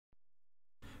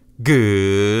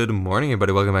Good morning,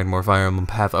 everybody. Welcome back to more Fire Emblem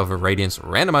Path of Radiance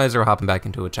Randomizer. We're hopping back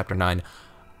into Chapter 9.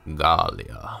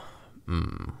 Gallia.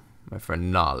 My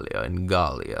friend Nalia and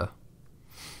Gallia.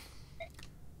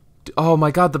 Oh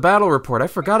my god, the battle report. I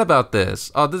forgot about this.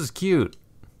 Oh, this is cute.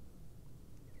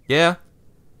 Yeah.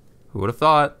 Who would have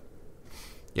thought?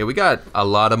 Yeah, we got a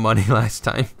lot of money last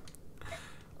time.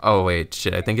 Oh, wait.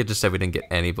 Shit. I think it just said we didn't get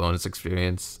any bonus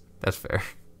experience. That's fair.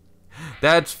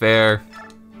 That's fair.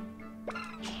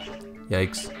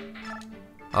 Yikes.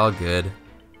 All good.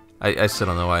 I still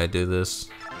don't know why I do this.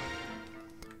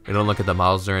 We don't look at the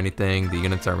models or anything. The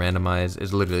units are randomized.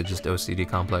 It's literally just OCD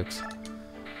complex.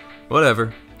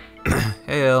 Whatever.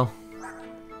 Hey, El.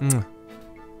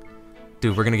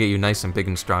 Dude, we're gonna get you nice and big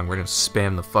and strong. We're gonna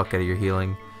spam the fuck out of your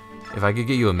healing. If I could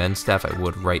get you a men's staff, I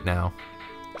would right now.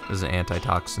 This is an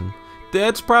antitoxin.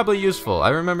 That's probably useful.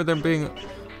 I remember them being...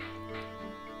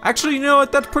 Actually, you know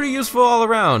what? That's pretty useful all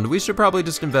around. We should probably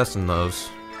just invest in those.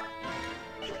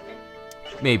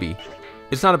 Maybe.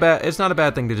 It's not a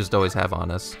bad thing to just always have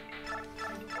on us.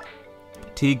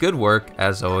 T, good work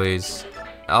as always.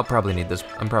 I'll probably need this.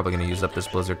 I'm probably gonna use up this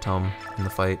Blizzard Tome in the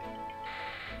fight.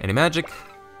 Any magic?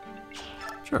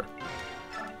 Sure.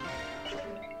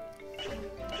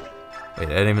 Wait, I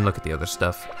didn't even look at the other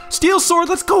stuff. Steel sword,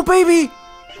 let's go, baby!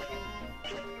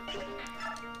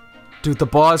 Dude, the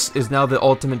boss is now the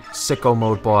ultimate sicko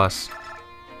mode boss.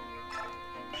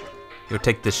 Yo,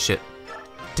 take this shit.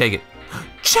 Take it.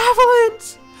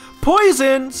 Javelins!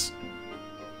 Poisons!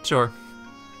 Sure.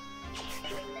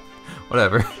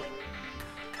 Whatever.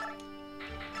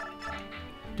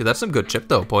 Dude, that's some good chip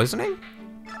though. Poisoning?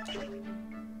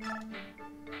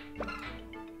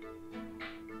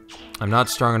 I'm not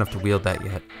strong enough to wield that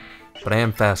yet. But I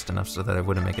am fast enough so that it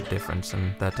wouldn't make a difference,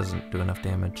 and that doesn't do enough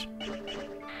damage.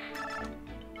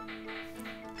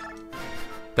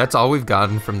 That's all we've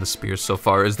gotten from the spears so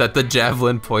far, is that the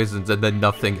javelin poisons and then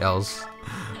nothing else.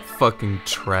 Fucking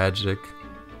tragic.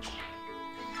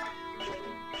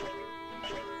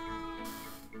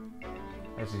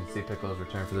 As you can see, Piccolo's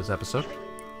return for this episode.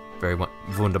 Very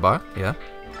wunderbar, yeah.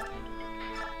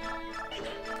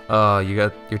 You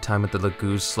got your time with the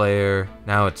Lagoose Slayer.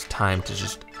 Now it's time to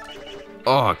just...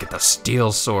 Oh, get the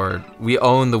steel sword. We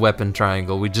own the weapon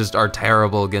triangle. We just are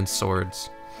terrible against swords.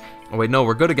 Oh wait, no,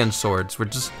 we're good against swords. We're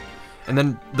just... And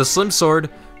then the slim sword,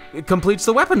 it completes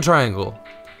the weapon triangle.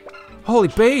 Holy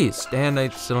based! And I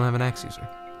still don't have an axe user.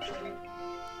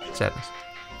 Sadness.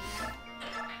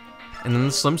 And then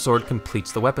the slim sword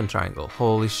completes the weapon triangle.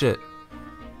 Holy shit.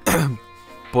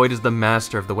 Boyd is the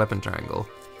master of the weapon triangle.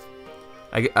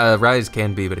 Rhys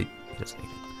can be, but he doesn't need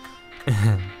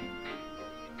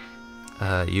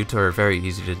it. You two are very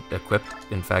easy to equip.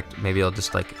 In fact, maybe I'll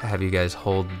just like have you guys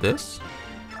hold this.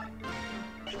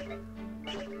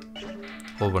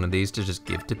 Hold one of these to just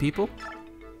give to people.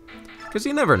 Because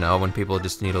you never know when people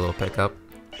just need a little pickup.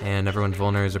 And everyone's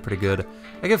vulneraries are pretty good.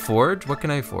 I get forge? What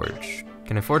can I forge?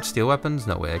 Can I forge steel weapons?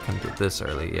 No way, I couldn't do this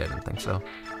early. Yeah, I didn't think so.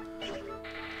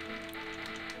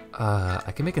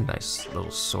 I can make a nice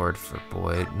little sword for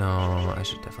Boyd. No, I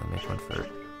should definitely make one for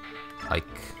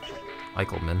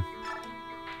Eichelman.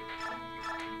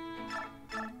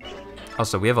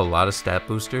 Also, we have a lot of stat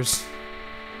boosters.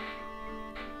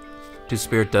 2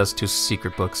 spirit dust, 2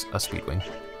 secret books, a speedwing.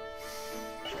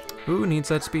 Who needs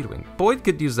that speedwing? Boyd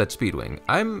could use that speedwing.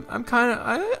 I'm kind of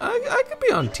I could be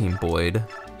on Team Boyd.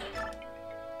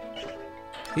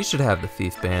 He should have the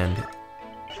thief band.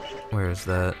 Where is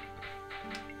that?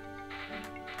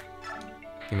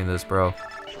 Give me this, bro.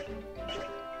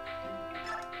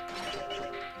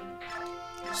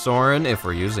 Soren, if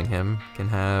we're using him, can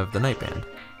have the night band.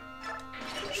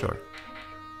 Sure.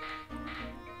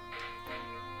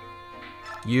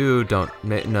 You don't,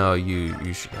 no,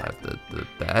 you should have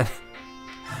that.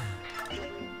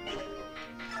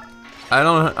 I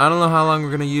don't know how long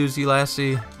we're gonna use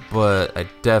Elassie, but I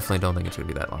definitely don't think it's gonna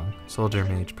be that long. Soldier,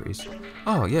 mage, priest.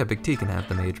 Oh yeah, Big T can have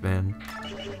the mage band.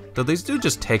 Though these do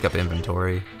just take up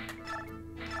inventory.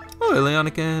 Oh,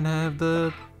 Ileana can have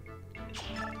the...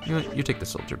 You take the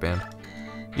soldier band.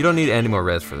 You don't need any more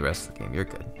res for the rest of the game. You're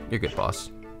good. You're good,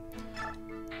 boss.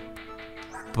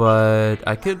 But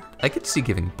I could see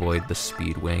giving Boyd the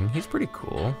speed wing. He's pretty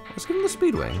cool. Let's give him the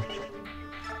speed wing.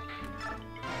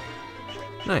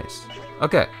 Nice.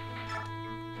 Okay.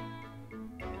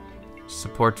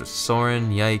 Support with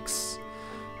Soren, yikes.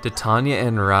 Titania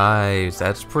and Rhys,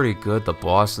 that's pretty good. The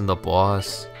boss and the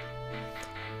boss.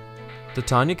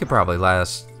 Titania could probably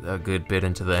last a good bit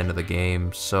into the end of the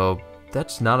game, so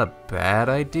that's not a bad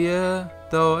idea.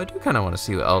 Though I do kind of want to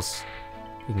see what else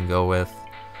he can go with.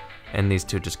 And these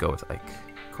two just go with Ike.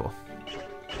 Cool.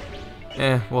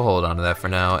 We'll hold on to that for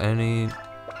now.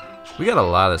 We got a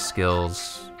lot of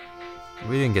skills.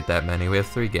 We didn't get that many. We have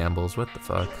 3 gambles. What the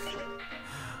fuck?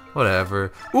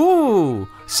 Whatever. Ooh!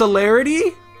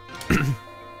 Celerity?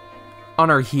 On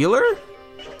our healer?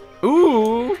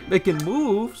 Ooh! Making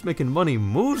moves. Making money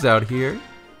moves out here.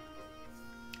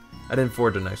 I didn't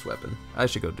forge a nice weapon. I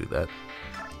should go do that.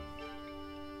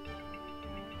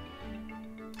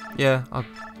 Yeah,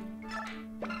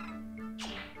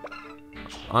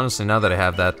 honestly, now that I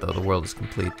have that, though, the world is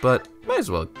complete. But might as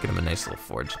well get him a nice little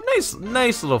forge.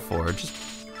 Nice little forge.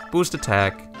 Just boost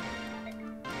attack.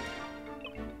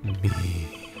 Me.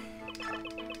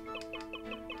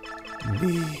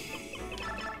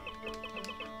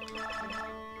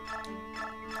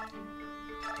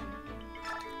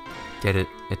 Get it?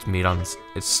 It's meat on.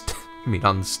 It's meat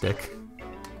on the stick.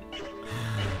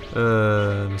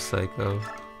 I'm a psycho.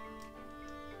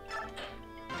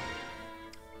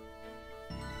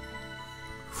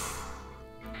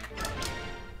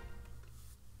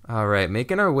 Alright,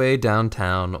 making our way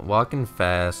downtown, walking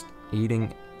fast,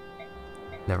 eating...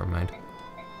 Never mind.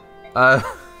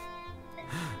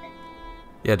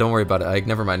 Yeah, don't worry about it, Ike.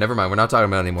 Never mind. We're not talking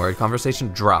about it anymore. Conversation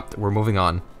dropped. We're moving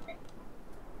on.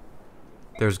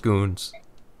 There's goons.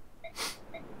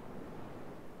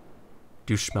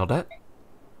 Do you smell that?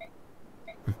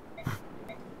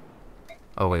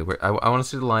 Oh, wait. I want to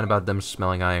see the line about them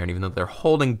smelling iron, even though they're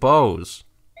holding bows.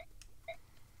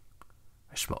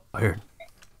 I smell iron.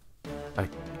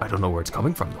 I don't know where it's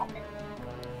coming from, though.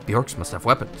 The orcs must have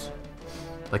weapons.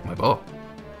 Like my bow.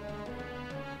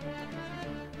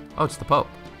 Oh, it's the Pope.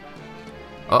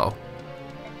 Uh-oh.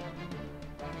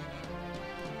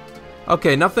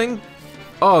 Okay, nothing.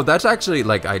 Oh, that's actually,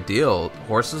 like, ideal.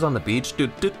 Horses on the beach. Do.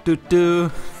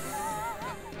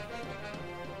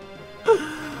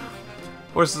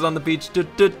 Horses on the beach. Do.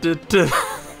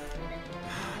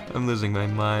 I'm losing my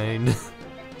mind.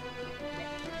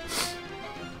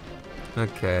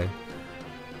 Okay.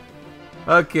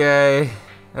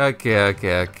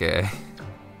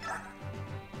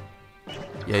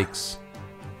 Yikes.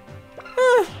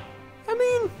 I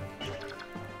mean,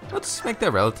 let's make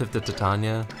that relative to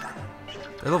Titania.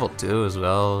 They're level 2 as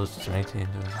well. It's 19.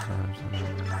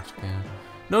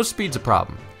 No speed's a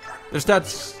problem. Their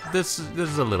stats. This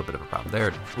is a little bit of a problem.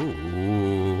 There.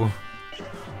 Ooh.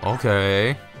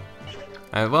 Okay.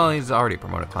 Well, he's already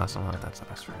promoted class. I don't know if that's the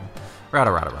best for him.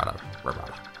 Rada.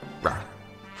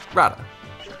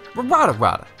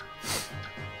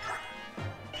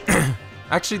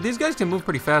 Actually, these guys can move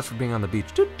pretty fast for being on the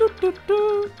beach.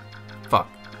 Fuck.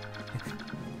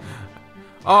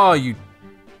 Oh, you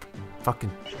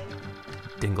fucking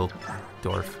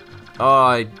Dingledorf. Oh,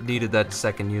 I needed that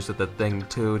second use of the thing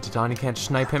too. Titania can't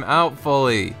snipe him out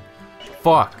fully.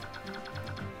 Fuck.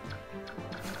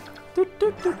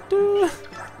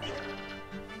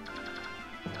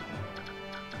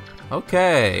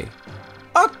 Okay.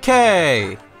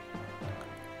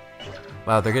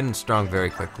 Wow, they're getting strong very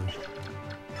quickly.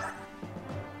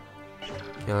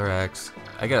 Killer Axe.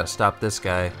 I gotta stop this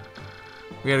guy.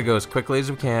 We gotta go as quickly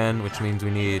as we can, which means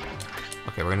we need...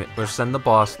 Okay, we're sending the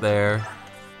boss there.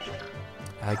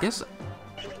 I guess...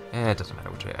 it doesn't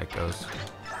matter which way it goes.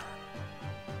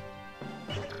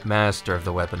 Master of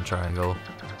the weapon triangle.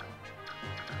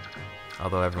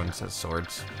 Although everyone says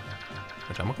swords.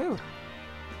 Which I'm okay with.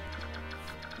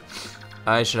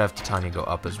 I should have Titania go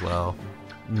up as well.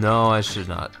 No, I should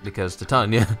not, because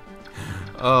Titania...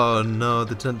 Oh no,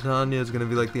 the Titania is gonna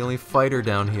be like the only fighter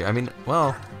down here. I mean,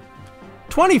 well...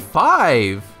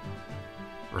 25!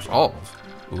 Resolve.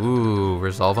 Ooh,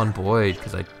 resolve on Boyd,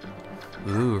 because I...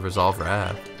 Ooh, resolve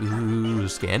Wrath. Ooh,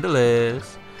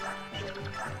 scandalous.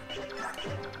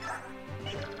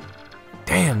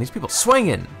 Damn, these people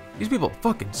swinging! These people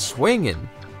fucking swinging!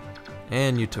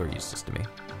 And you two are useless to me.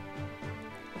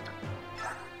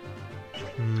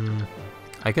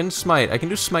 I can smite. I can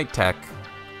do smite tech.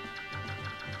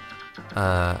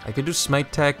 I could do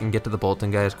smite tech and get to the Bolton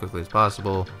guy as quickly as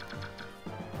possible.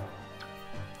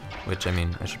 Which, I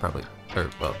mean, I should probably... Or,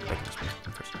 well, I can just do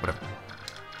them first. Whatever.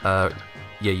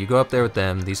 Yeah, you go up there with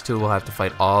them. These two will have to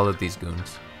fight all of these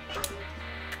goons.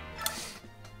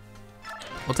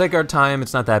 We'll take our time.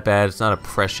 It's not that bad. It's not a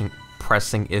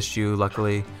pressing issue,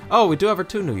 luckily. Oh, we do have our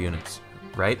 2 new units.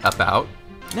 Right about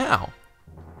now.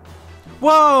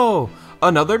 Whoa!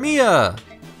 Another Mia!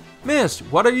 Miss,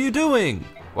 what are you doing?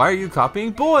 Why are you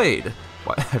copying Boyd?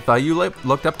 Why, I thought you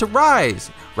looked up to Rhys.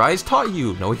 Rhys taught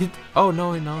you. No, he... Oh,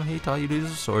 no, he taught you to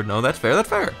use a sword. No, that's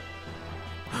fair,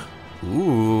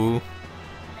 Ooh.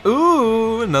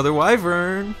 Ooh, another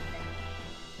wyvern.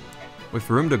 With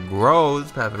room to grow,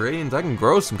 this Path of Radiance, I can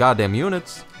grow some goddamn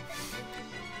units.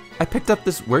 I picked up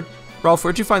this, Rolf,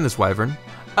 where'd you find this wyvern?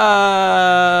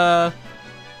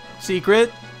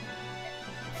 Secret?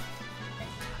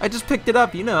 I just picked it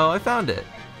up, you know, I found it.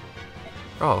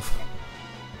 Rolf,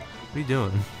 what are you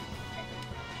doing?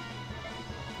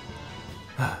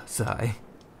 Sigh.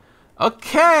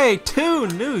 Okay, 2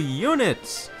 new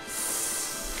units.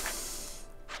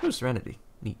 Ooh, Serenity.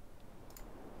 Neat.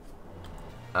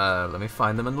 Let me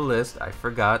find them in the list. I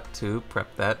forgot to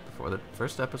prep that before the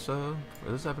first episode.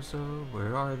 For this episode,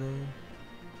 where are they?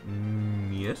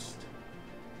 Mist.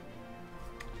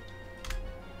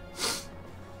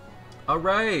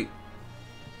 Alright.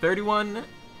 31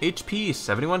 HP,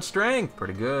 71 strength.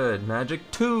 Pretty good. Magic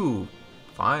 2.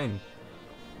 Fine.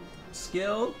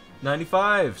 Skill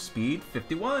 95. Speed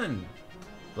 51.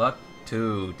 Luck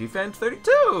 2. Defense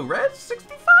 32. Res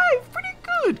 65. Pretty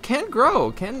good. Can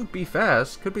grow. Can be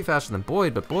fast. Could be faster than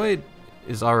Boyd, but Boyd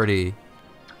is already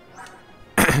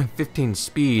 15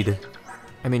 speed.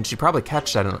 I mean, she'd probably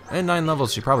catch that in 9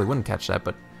 levels. She probably wouldn't catch that,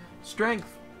 but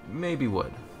strength maybe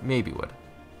would. Maybe would.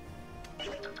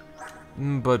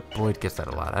 But Boyd gets that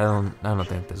a lot. I don't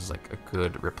think this is like a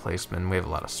good replacement. We have a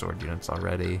lot of sword units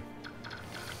already.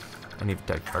 I need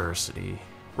diversity.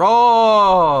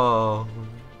 Roll!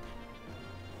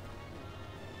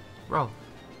 Roll.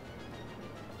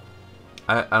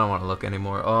 I don't want to look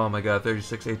anymore. Oh my god,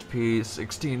 36 HP,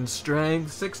 16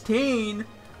 strength, 16!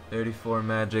 34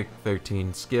 magic,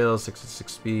 13 skill,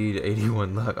 66 speed,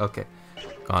 81 luck. Okay,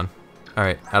 gone.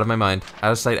 Alright, out of my mind.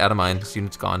 Out of sight, out of mind. This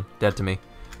unit's gone. Dead to me.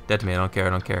 Dead to me, I don't care, I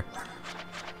don't care.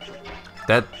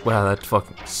 Wow, that's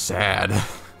fucking sad.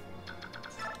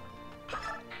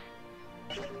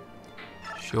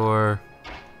 Sure.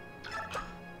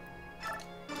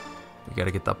 We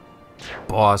gotta get the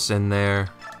boss in there.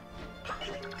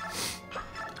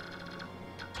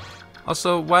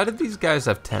 Also, why did these guys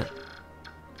have 10?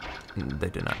 They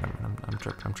did not. I'm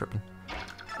tripping.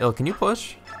 Ill, can you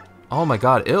push? Oh my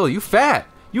god, Ill, you fat!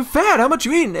 You fat! How much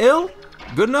you eating, Ill?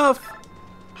 Good enough.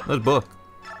 Let's book.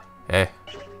 Hey.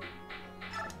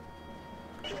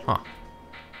 Huh.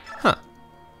 Huh.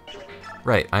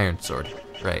 Right, iron sword.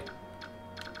 Right.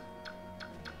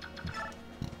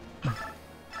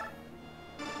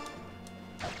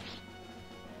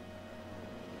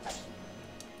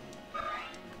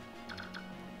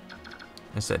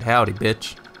 I said, howdy,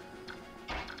 bitch.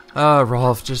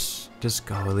 Rolf, just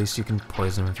go. At least you can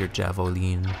poison with your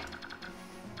javelin.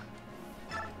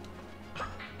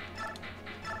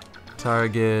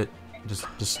 Target.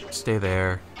 Just stay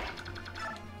there.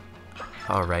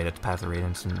 Alright, it's Path of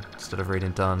Radiance instead of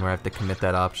Radiant Dawn, where I have to commit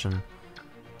that option.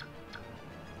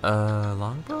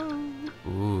 Longbow?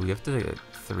 Ooh, you have to get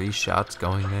 3 shots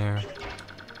going there.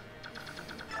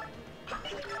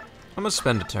 I'm gonna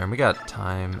spend a turn. We got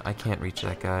time. I can't reach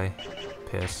that guy.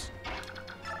 Piss.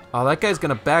 Oh, that guy's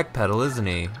gonna backpedal, isn't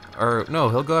he? Or, no,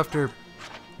 he'll go after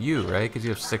you, right? Because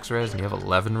you have 6 res and you have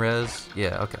 11 res.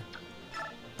 Yeah, okay.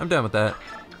 I'm done with that.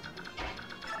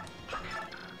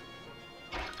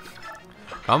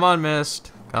 Come on,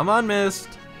 Mist. Come on, Mist.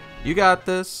 You got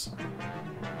this.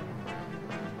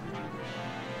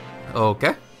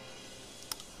 Okay.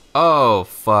 Oh,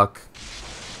 fuck.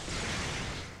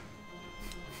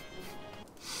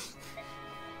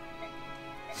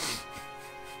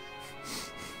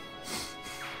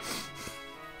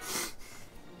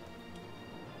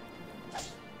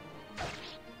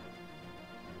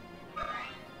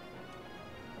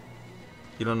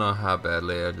 You don't know how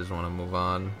badly I just want to move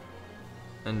on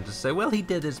and just say, well, he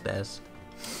did his best.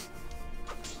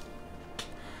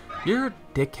 You're a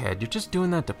dickhead. You're just doing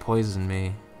that to poison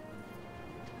me.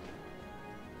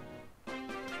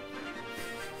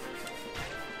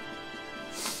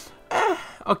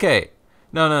 Okay.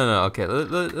 No. Okay.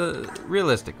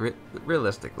 Realistically.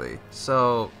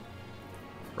 So,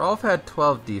 Rolf had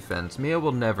 12 defense. Mia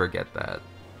will never get that.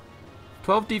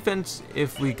 12 defense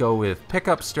if we go with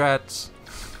pickup strats.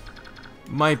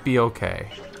 Might be okay.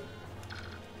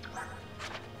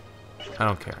 I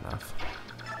don't care enough.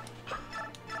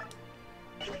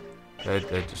 I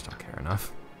just don't care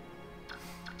enough.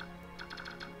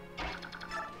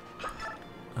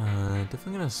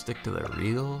 Definitely gonna stick to the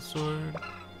real sword.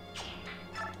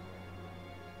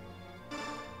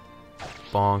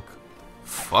 Bonk.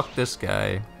 Fuck this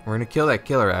guy. We're gonna kill that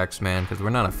killer axe man because we're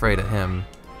not afraid of him.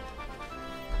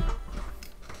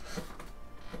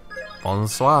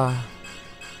 Bonsoir.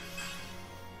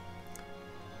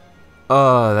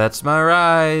 Oh, that's my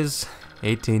rise.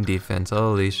 18 defense,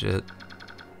 holy shit.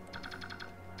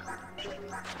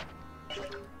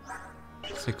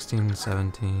 16,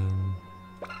 17.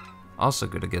 Also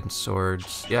good against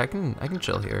swords. Yeah, I can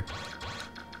chill here.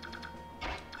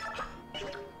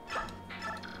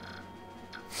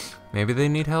 Maybe they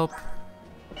need help.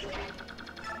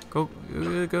 Go,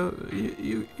 you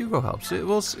go help.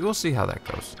 We'll see how that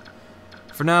goes.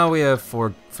 For now, we have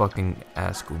 4 fucking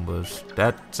ass Goombas.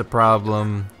 That's a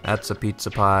problem. That's a pizza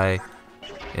pie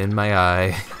in my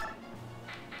eye.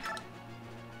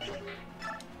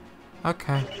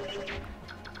 Okay.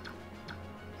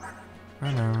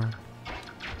 Whatever.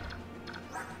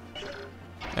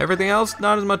 Everything else,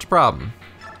 not as much a problem.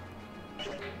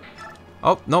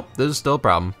 Oh, nope, this is still a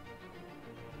problem.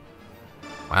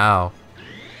 Wow.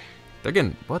 They're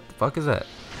getting, what the fuck is that?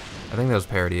 I think that was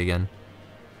parody again.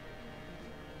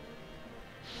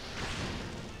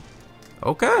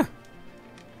 Okay.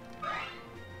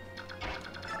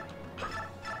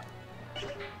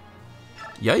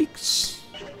 Yikes.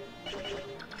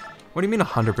 What do you mean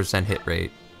 100% hit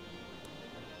rate?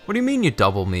 What do you mean you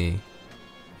double me?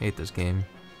 I hate this game.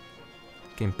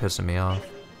 Game pissing me off.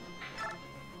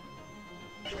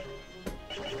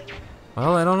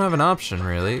 Well, I don't have an option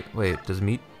really. Wait, does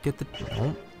meat get the...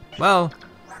 No. Well,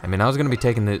 I mean, I was gonna be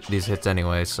taking these hits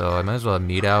anyway, so I might as well have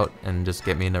meat out and just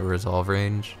get me into resolve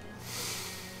range.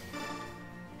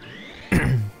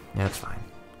 Yeah, it's fine.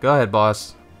 Go ahead,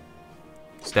 boss.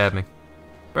 Stab me.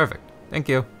 Perfect. Thank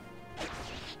you.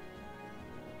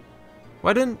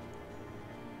 Why didn't...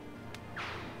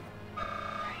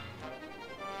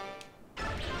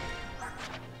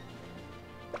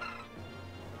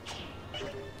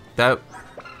 That...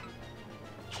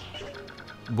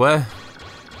 What?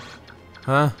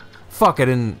 Huh? Fuck, I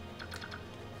didn't...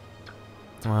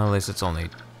 Well, at least it's only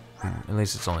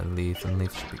Leaf, and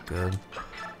Leaf should be good.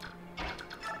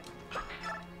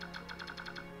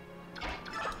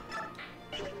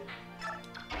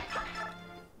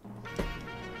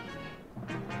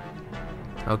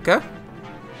 Okay.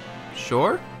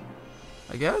 Sure.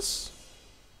 I guess.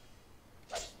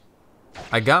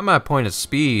 I got my point of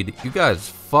speed. You guys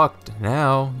fucked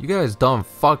now. You guys done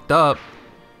fucked up.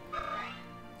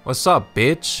 What's up,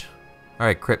 bitch?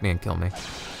 Alright, crit me and kill me.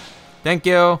 Thank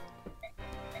you.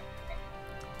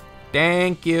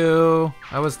 Thank you.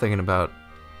 I was thinking about...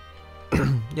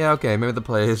 Yeah, okay, maybe the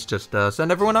play is just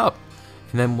send everyone up.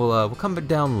 And then we'll come back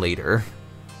down later.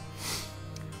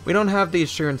 We don't have the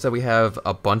assurance that we have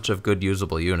a bunch of good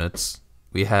usable units.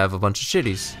 We have a bunch of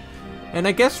shitties. And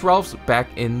I guess Rolf's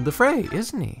back in the fray,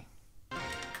 isn't he?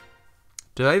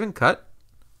 Did I even cut?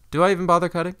 Do I even bother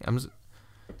cutting? I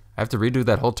have to redo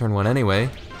that whole turn 1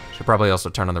 anyway. Should probably also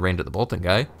turn on the range of the Bolton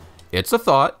guy. It's a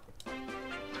thought.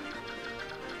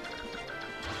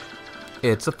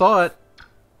 It's a thought.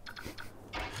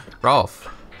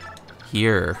 Rolf.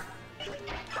 Here.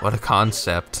 What a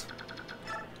concept.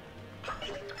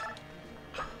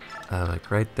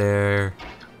 Like right there.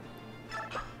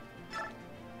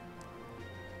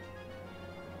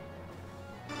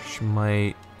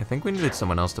 Schmite. I think we needed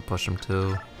someone else to push him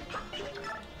too.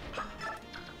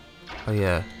 Oh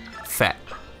yeah. Fat.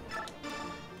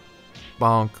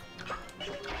 Bonk.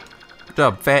 Good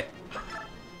job, Fat.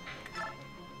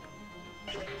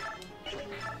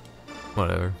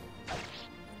 Whatever.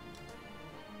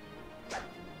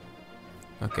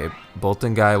 Okay,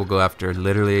 Bolton guy will go after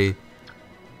literally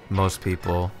most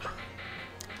people.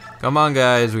 Come on,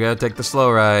 guys, we gotta take the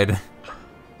slow ride.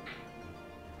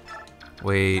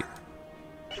 Wait.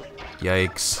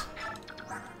 Yikes.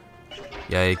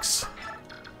 Yikes.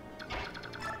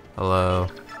 Hello.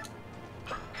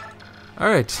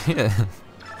 Alright, yeah.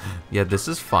 Yeah, this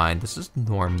is fine. This is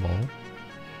normal.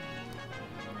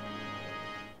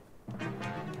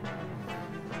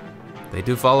 They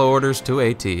do follow orders to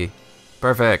AT.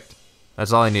 Perfect.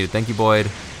 That's all I needed. Thank you, Boyd.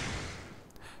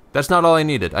 That's not all I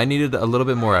needed. I needed a little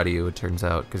bit more out of you, it turns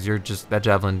out, because you're just... That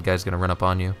javelin guy's gonna run up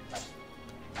on you.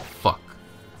 Fuck.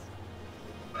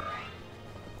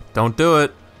 Don't do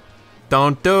it.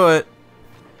 Don't do it.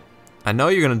 I know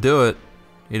you're gonna do it.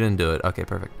 You didn't do it. Okay,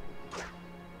 perfect.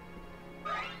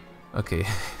 Okay.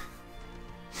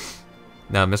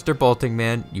 Now, Mr. Bolting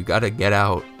Man, you gotta get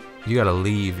out. You gotta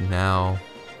leave now.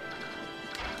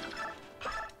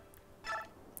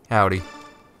 Howdy.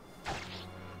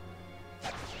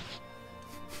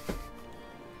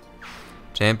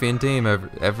 Champion team,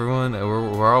 everyone,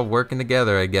 we're all working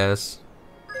together, I guess.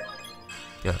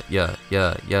 Yeah.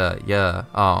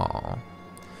 Aww.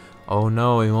 Oh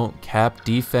no, he won't cap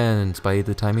defense by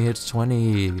the time he hits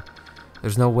 20.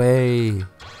 There's no way.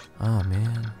 Oh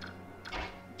man.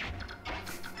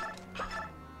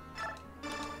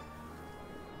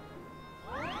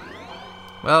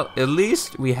 Well, at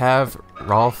least we have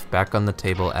Rolf back on the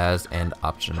table as an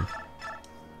option.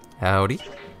 Howdy.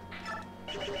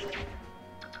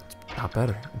 It's not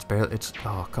better. It's barely. It's.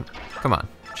 Oh, come on.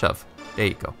 Shove. There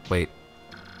you go. Wait.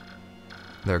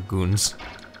 There are goons.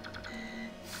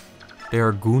 There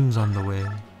are goons on the way.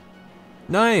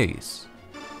 Nice!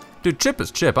 Dude, chip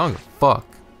is chip. I don't give a fuck.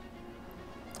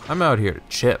 I'm out here to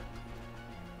chip.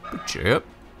 Good chip.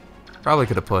 Probably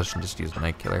could have pushed and just used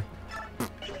Night Killer.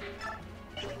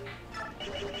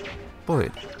 Boy,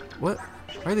 what?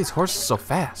 Why are these horses so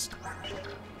fast?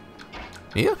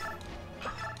 Mia?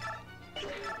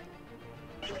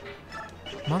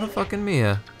 Motherfucking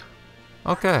Mia.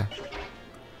 Okay.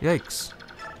 Yikes.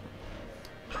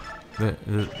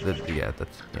 Yeah,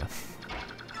 that's, yeah.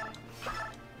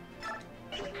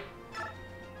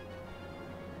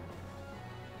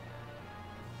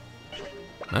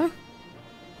 Huh?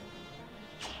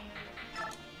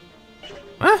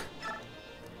 Huh?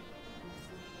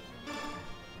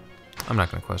 I'm not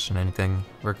gonna question anything.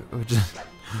 We're just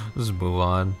let's move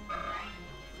on.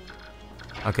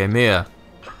 Okay, Mia.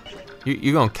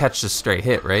 You gonna catch this straight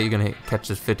hit, right? You're gonna catch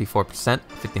this 54%,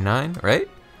 59, right?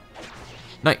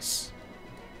 Nice.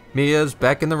 Mia's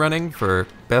back in the running for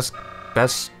best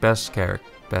worst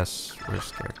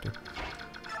character.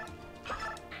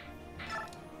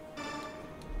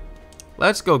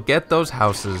 Let's go get those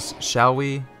houses, shall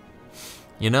we?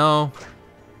 You know,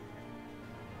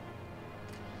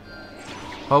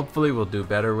 hopefully we'll do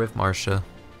better with Marcia.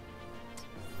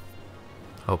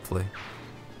 Hopefully.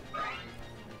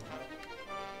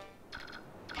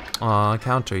 Aw,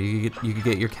 counter. You could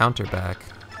get your counter back.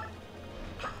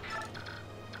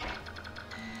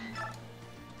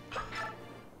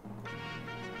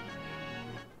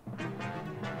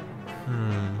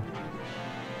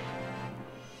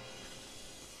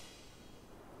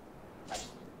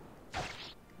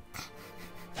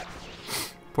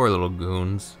 Poor little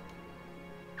goons.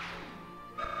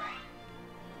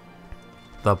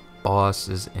 The boss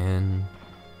is in.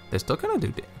 They still kind of do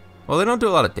damage. Well, they don't do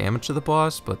a lot of damage to the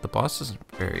boss, but the boss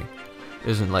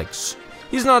isn't like,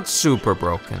 he's not super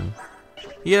broken.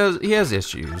 He has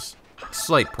issues,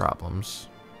 slight problems.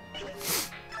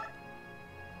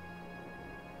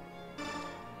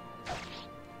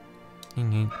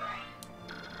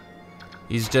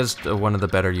 He's just one of the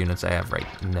better units I have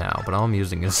right now, but all I'm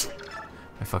using is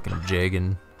my fucking jig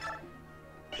and...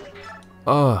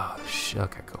 Oh, shit,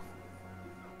 okay, cool.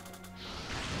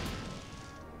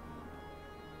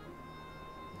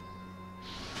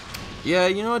 Yeah,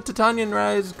 you know what, Titania and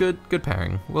Rhys, good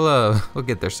pairing. We'll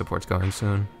get their supports going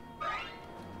soon.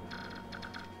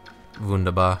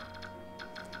 Wunderbar.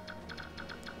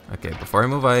 Okay, before I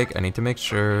move Ike, I need to make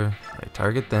sure I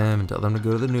target them and tell them to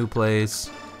go to the new place.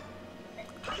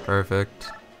 Perfect.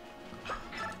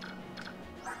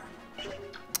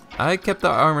 I kept the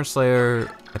Armor Slayer.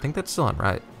 I think that's still on,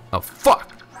 right? Oh,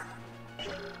 fuck!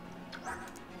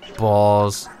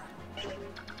 Balls.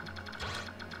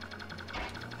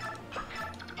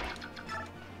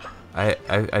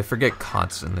 I forget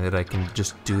constantly that I can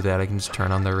just do that. I can just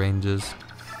turn on the ranges.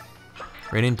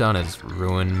 Raining Dawn has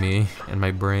ruined me and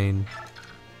my brain.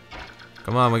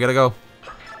 Come on, we gotta go.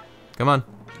 Come on.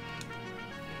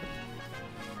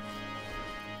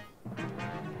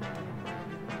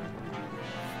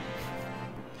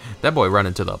 That boy run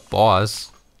into the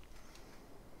boss.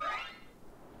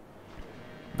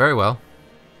 Very well.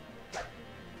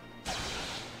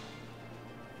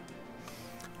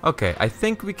 Okay, I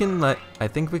think we can let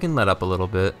up a little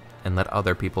bit and let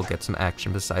other people get some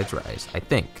action besides Rhys. I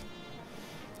think.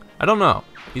 I don't know.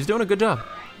 He's doing a good job,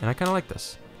 and I kind of like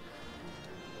this.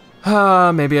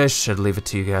 Maybe I should leave it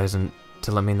to you guys and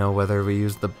to let me know whether we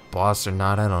use the boss or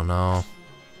not. I don't know.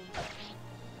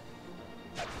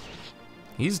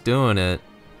 He's doing it.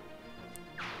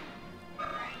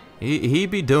 He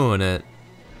be doing it.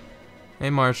 Hey,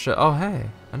 Marcia. Oh,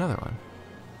 hey, another one.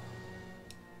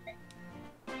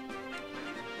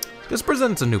 This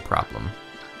presents a new problem.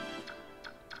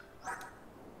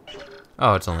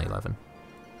 Oh, it's only 11.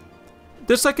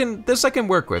 This I can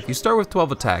work with. You start with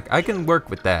 12 attack. I can work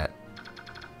with that.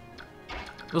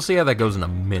 We'll see how that goes in a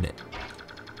minute.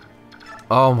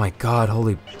 Oh my god,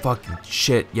 holy fucking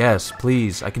shit. Yes,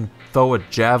 please. I can throw a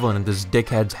javelin at this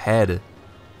dickhead's head.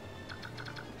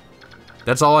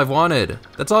 That's all I've wanted.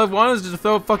 That's all I've wanted is to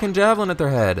throw a fucking javelin at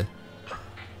their head.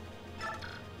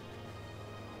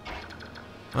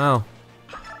 Well,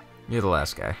 you're the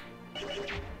last guy.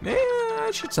 Yeah,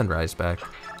 I should send Rhys back.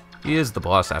 He is the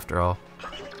boss after all.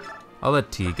 I'll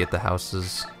let T get the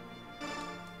houses.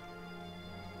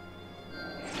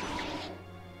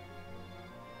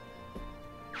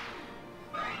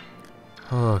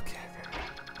 Okay.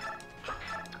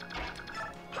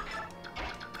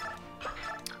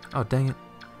 Oh, dang it.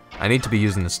 I need to be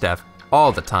using the staff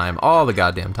all the time. All the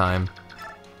goddamn time.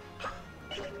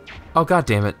 Oh, god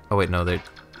damn it. Oh, wait, no,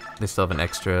 They still have an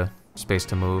extra space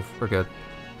to move. We're good.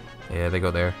 Yeah, they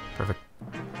go there. Perfect.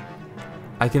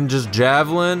 I can just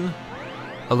javelin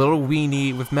a little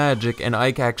weenie with magic, and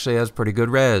Ike actually has pretty good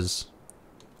res.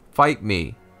 Fight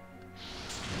me.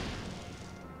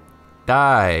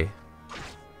 Die.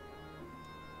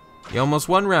 You almost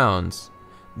won rounds.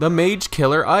 The Mage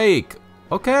Killer Ike.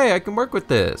 Okay, I can work with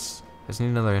this. I just need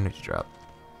another energy drop.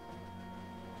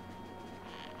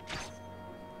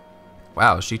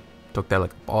 Wow, she took that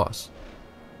like a boss.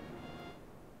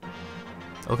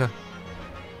 Okay.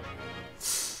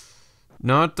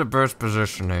 Not the best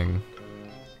positioning.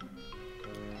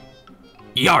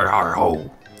 Yar har ho.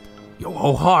 Yo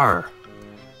ho har.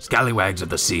 Scallywags of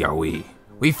the sea are we.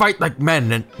 We fight like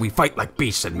men and we fight like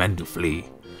beasts and men do flee.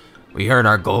 We earn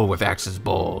our goal with axes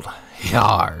bold.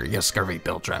 Yar, you scurvy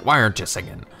biltrat. Why aren't you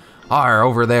singing? Har,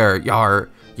 over there. Yar,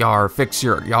 yar, fix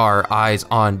your yar eyes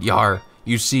on yar.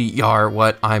 You see yar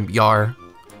what I'm yar.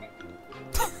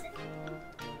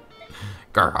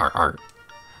 Gar har har.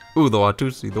 Ooh, the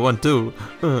Watusi, the 1-2.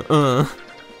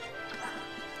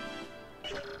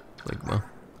 Ligma.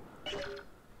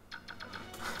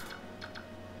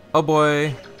 Oh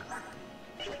boy.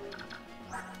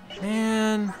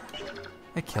 Man,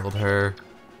 I killed her.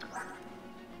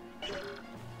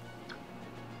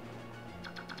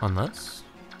 Unless.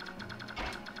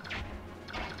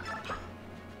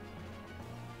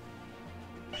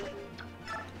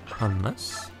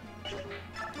 Unless.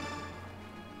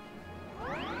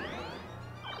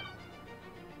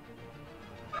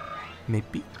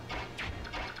 Maybe.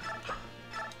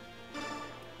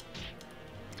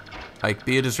 Ike,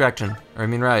 be a distraction. Or I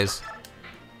mean, Rhys.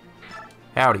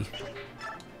 Howdy.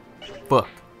 Fuck.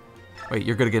 Wait,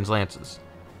 you're good against lances.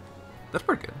 That's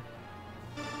pretty good.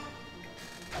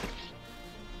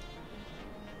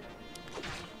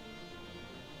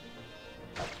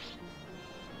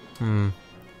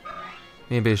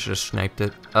 Maybe I should have sniped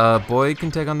it. Boy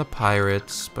can take on the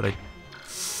pirates, but I...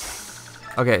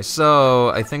 Okay, so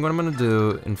I think what I'm gonna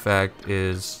do, in fact,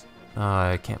 is...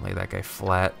 I can't lay that guy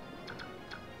flat.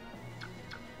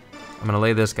 I'm gonna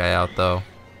lay this guy out, though.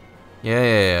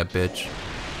 Yeah, bitch.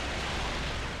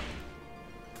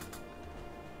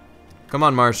 Come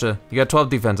on, Marcia. You got 12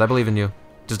 defense. I believe in you.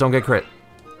 Just don't get crit.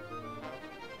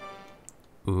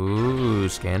 Ooh,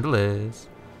 scandalous.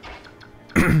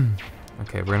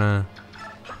 Okay, we're gonna...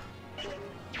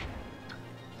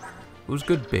 Who's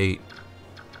good bait?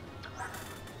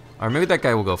 Or maybe that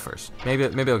guy will go first. Maybe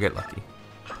I'll get lucky.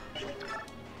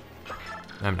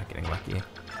 I'm not getting lucky.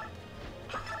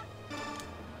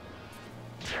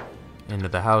 Into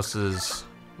the houses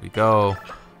we go.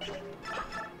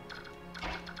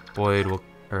 Boyd will,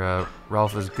 or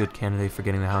Rolf is a good candidate for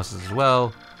getting the houses as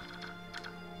well.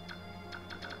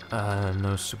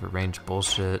 No super range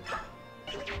bullshit.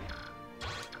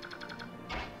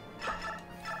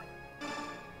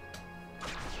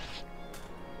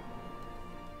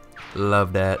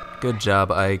 Love that. Good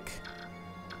job, Ike.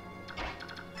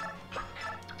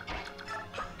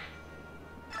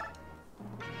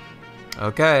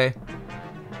 Okay.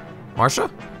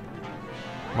 Marcia?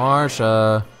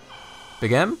 Marcia.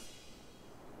 Big M?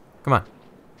 Come on.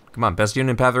 Come on, best unit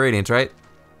in Path of Radiance, right?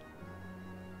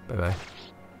 Bye-bye.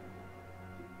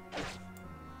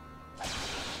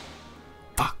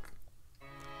 Fuck.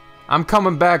 I'm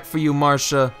coming back for you,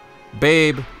 Marcia.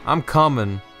 Babe, I'm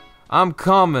coming. I'm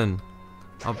coming.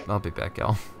 I'll be back,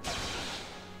 y'all.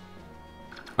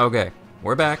 Okay,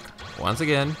 we're back once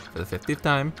again for the 50th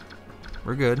time.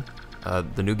 We're good.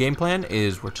 The new game plan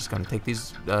is we're just gonna take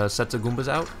these sets of Goombas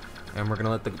out, and we're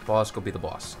gonna let the boss go be the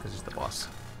boss, because he's the boss.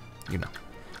 You know.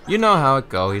 You know how it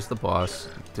go, he's the boss.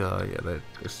 Yeah, they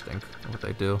stink at what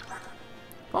they do.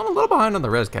 Falling a little behind on the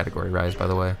res category rise, by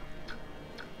the way.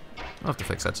 I'll have to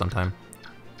fix that sometime.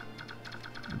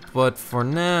 But for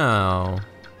now...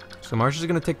 So Marcia's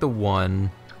gonna take the 1.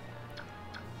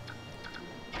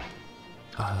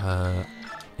 Yeah,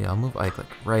 I'll move Ike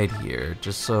like right here,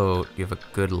 just so you have a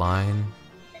good line.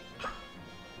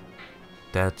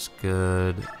 That's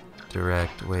good.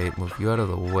 Direct, wait, move you out of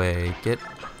the way. Get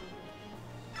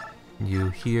you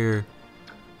here.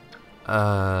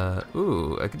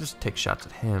 Ooh, I could just take shots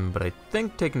at him, but I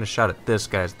think taking a shot at this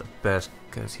guy is the best,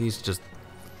 because he's just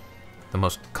the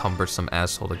most cumbersome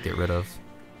asshole to get rid of.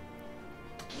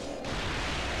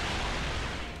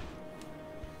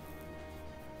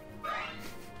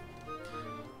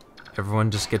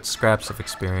 Everyone just gets scraps of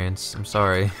experience. I'm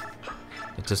sorry.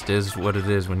 It just is what it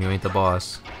is when you ain't the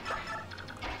boss.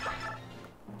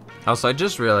 Also, I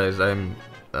just realized I'm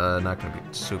not gonna be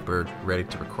super ready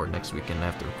to record next weekend. I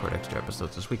have to record extra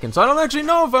episodes this weekend, so I don't actually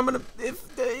know if I'm gonna,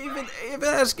 if if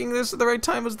asking this at the right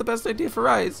time was the best idea for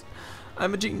Rhys.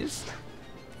 I'm a genius.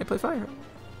 I play fire.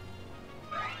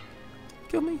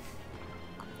 Kill me.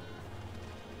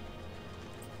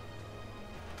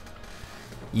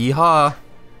 Yeehaw.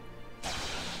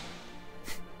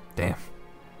 Damn.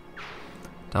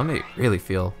 Tell me how you really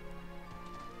feel.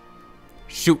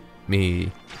 Shoot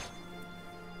me.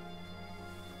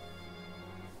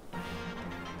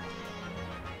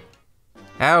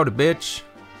 Howdy, bitch.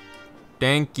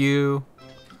 Thank you.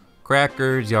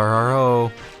 Crackers,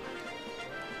 yar-ho.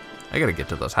 I gotta get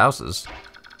to those houses.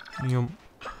 Yum.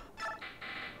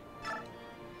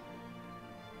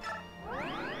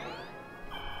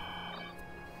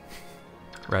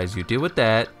 Rhys, you deal with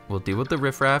that. We'll deal with the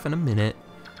riffraff in a minute.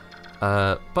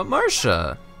 But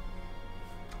Marsha.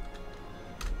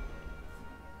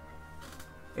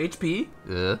 HP,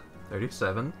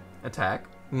 37. Attack,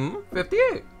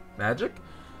 58. Magic,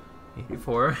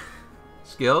 84.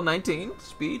 Skill, 19.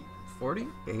 Speed,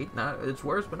 48. Not, it's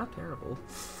worse, but not terrible.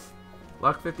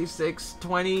 Luck, 56.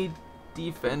 20.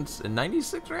 Defense, and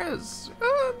 96 res.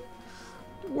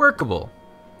 Workable.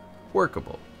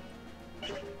 Workable.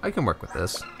 I can work with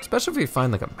this. Especially if we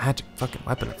find like a magic fucking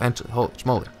weapon eventually. Holy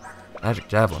schmoly. Magic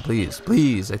javelin, please.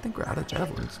 Please. I think we're out of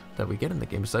javelins that we get in the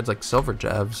game besides like silver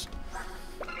jabs.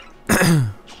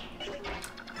 I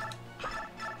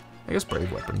guess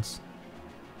brave weapons.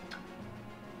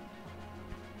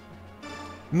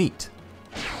 Meat.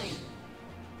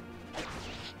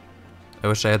 I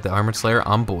wish I had the Armored Slayer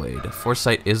on Boyd.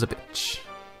 Foresight is a bitch.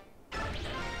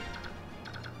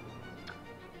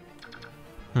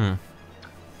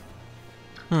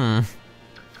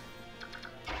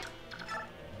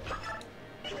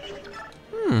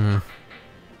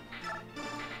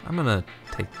 I'm gonna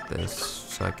take this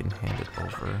so I can hand it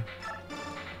over.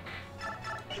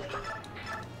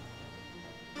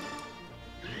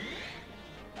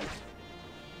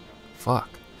 Fuck.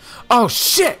 Oh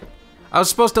shit! I was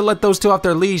supposed to let those two off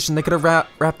their leash and they could have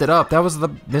wrapped it up. That was the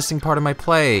missing part of my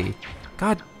play.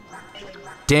 God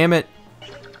damn it.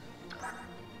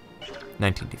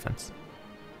 19 defense.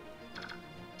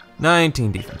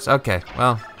 19 defense. Okay,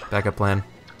 well, backup plan.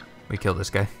 We kill this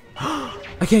guy.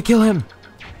 I can't kill him!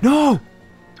 No!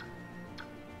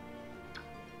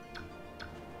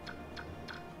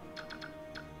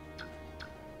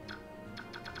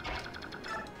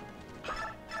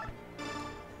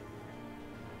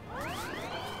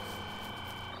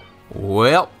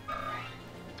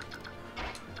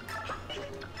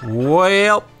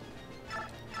 Well.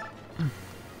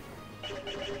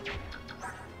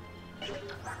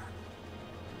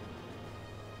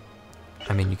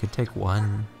 I mean, you could take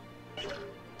one,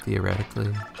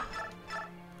 theoretically.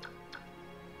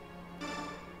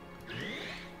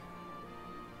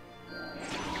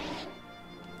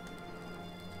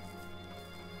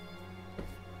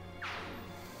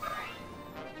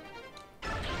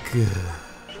 Good.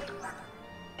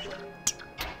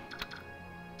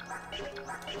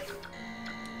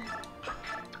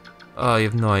 Oh, you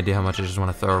have no idea how much I just want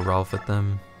to throw a Rolf at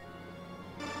them.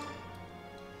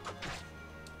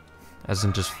 As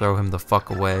in just throw him the fuck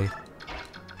away.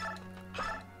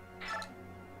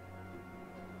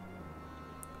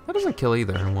 That doesn't kill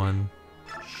either in one.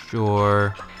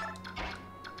 Sure.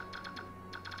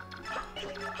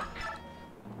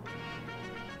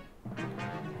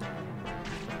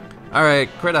 Alright,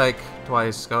 crit hike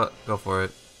twice. Go for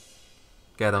it.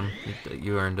 Get him.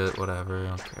 You earned it, whatever. I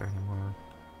don't care anymore.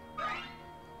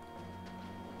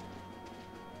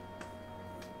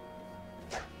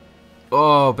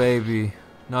 Oh, baby.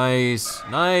 Nice.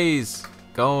 Nice.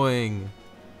 Going.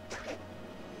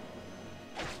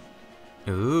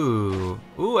 Ooh.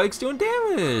 Ooh, Ike's doing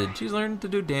damage. He's learning to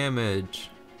do damage.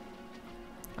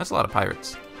 That's a lot of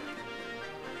pirates.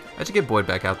 I should get Boyd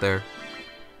back out there.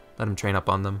 Let him train up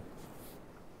on them.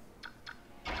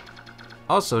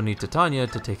 Also need Titania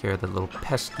to take care of the little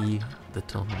pesky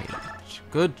little mage.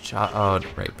 Good job. Oh,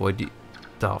 right, Boyd.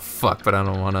 Oh, fuck, but I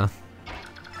don't wanna.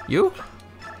 You?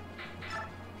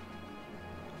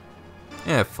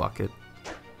 Yeah, fuck it.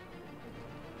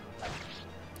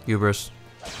 Hubris.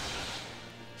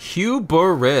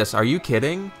 Hubris! Are you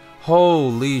kidding?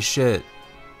 Holy shit.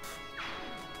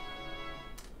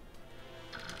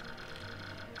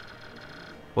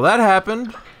 Well, that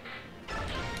happened.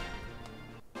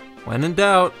 When in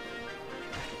doubt,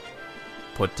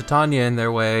 put Titania in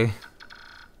their way.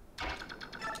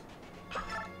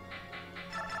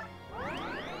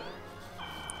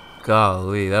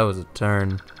 Golly, that was a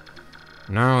turn.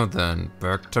 Now then,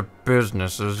 back to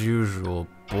business as usual.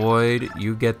 Boyd,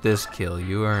 you get this kill.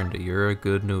 You earned it. You're a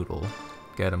good noodle.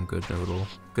 Get him, good noodle.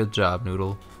 Good job,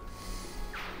 noodle.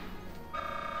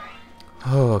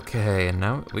 Okay, and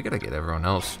now we gotta get everyone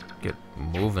else get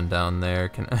moving down there.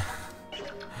 Can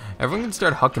everyone can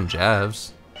start hucking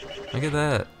jabs? Look at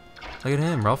that. Look at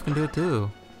him. Rolf can do it too.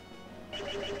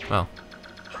 Well,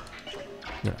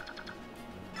 yeah.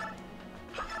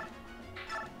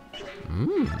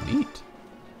 Neat.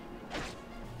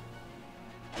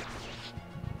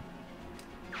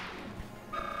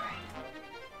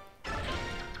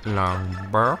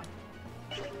 Lumber.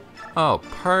 Oh,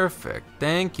 perfect.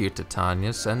 Thank you,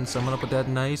 Titania. Setting someone up with that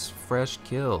nice, fresh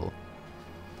kill.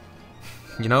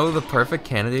 You know who the perfect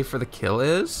candidate for the kill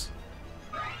is?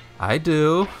 I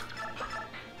do.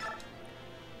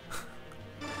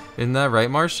 Isn't that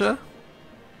right, Marcia?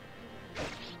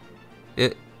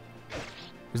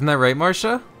 Isn't that right,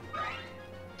 Marcia?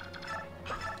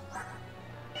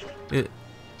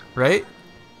 Right?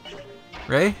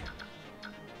 Ray?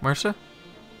 Marcia?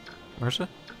 Marcia?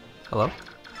 Hello?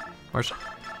 Marcia?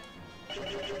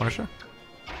 Marcia?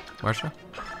 Marcia?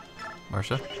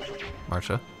 Marcia?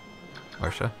 Marcia?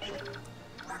 Marcia?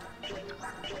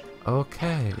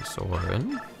 Okay,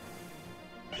 Soren.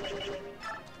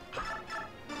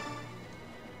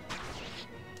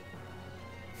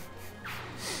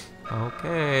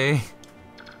 Okay.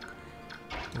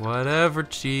 Whatever,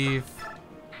 Chief.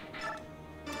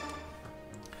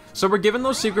 So we're giving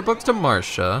those secret books to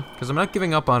Marcia, because I'm not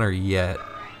giving up on her yet.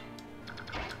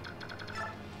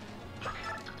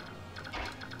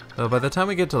 Though by the time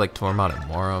we get to like Tormod and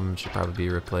Morum, she'll probably be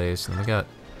replaced. And we got,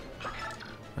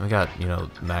 you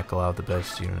know, Mackle, the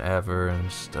best unit ever, and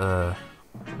just, well,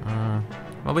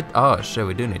 oh shit,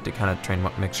 we do need to kind of train,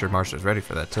 make sure Marcia's ready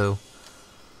for that too.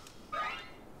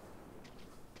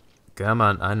 Come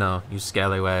on, I know, you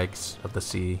scallywags of the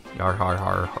sea. Yar har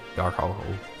har, yar ho ho,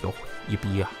 yo,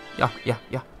 yippee, yeah,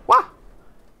 wah,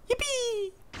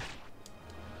 yippee!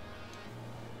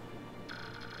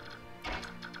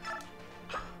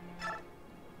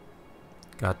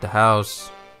 Got the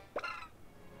house.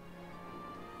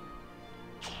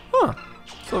 Huh,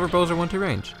 silver bows are 1-2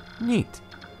 range. Neat.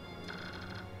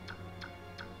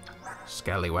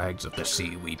 Scallywags of the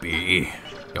sea we be.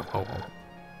 Yo ho ho.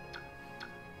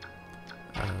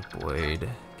 Boyd,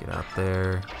 get out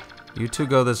there. You two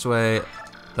go this way,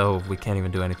 though we can't even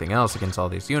do anything else against all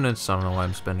these units, so I don't know why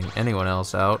I'm spending anyone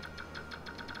else out.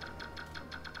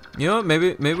 You know what,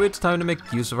 maybe it's time to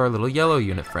make use of our little yellow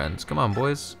unit friends. Come on,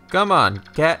 boys. Come on,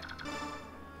 cat.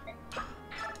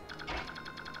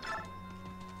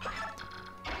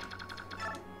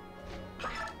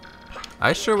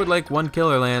 I sure would like one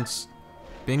killer lance.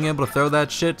 Being able to throw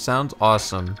that shit sounds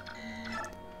awesome.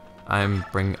 I'm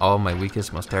bringing all my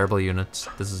weakest, most terrible units.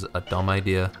 This is a dumb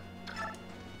idea.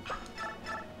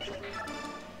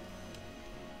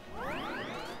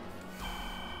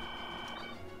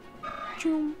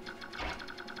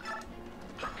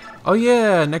 Oh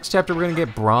yeah, next chapter we're gonna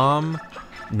get Braum,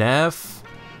 Neff,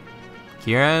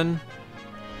 Kieran.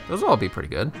 Those will all be pretty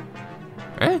good.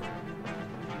 Right?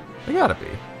 They gotta be.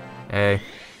 Hey.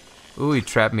 Ooh, he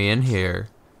trapped me in here.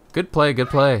 Good play, good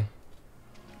play.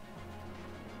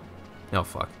 Oh,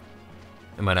 fuck.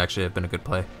 It might actually have been a good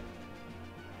play.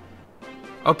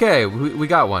 Okay, we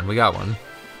got one. We got one.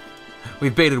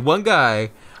 We've baited one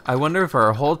guy. I wonder if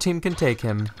our whole team can take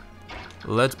him.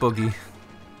 Let's boogie.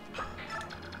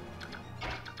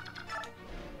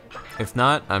 If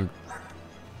not, I'm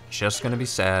just gonna be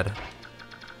sad.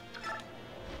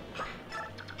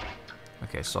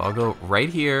 Okay, so I'll go right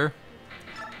here.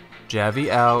 Javi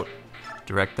out.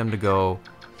 Direct them to go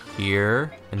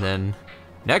here. And then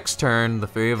next turn, the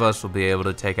three of us will be able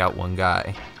to take out one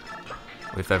guy.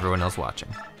 With everyone else watching.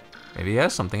 Maybe he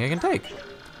has something I can take.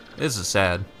 This is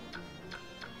sad.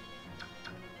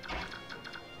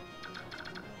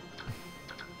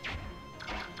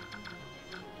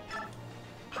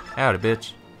 Howdy,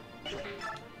 bitch.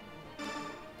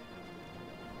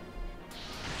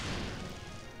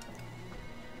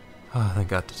 Oh, thank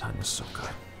God Titania's so good.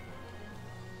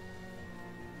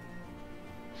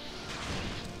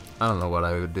 I don't know what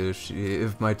I would do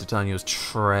if my Titania was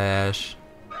trash.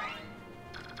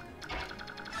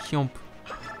 Hyump.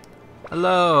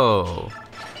 Hello.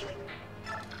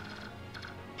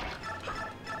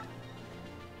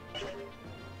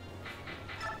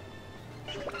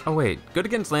 Oh wait, good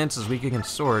against lances, weak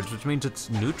against swords, which means it's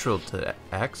neutral to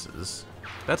axes.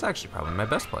 That's actually probably my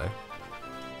best play.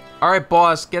 All right,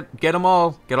 boss, get them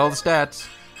all. Get all the stats.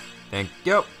 Thank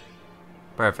you.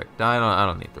 Perfect. I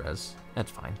don't need the res.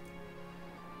 That's fine.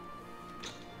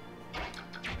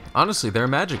 Honestly, there are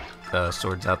magic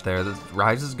swords out there. The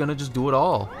Rhys is gonna just do it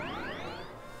all.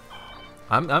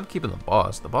 I'm keeping the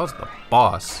boss. The boss is the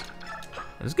boss.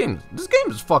 This game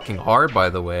is fucking hard, by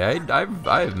the way.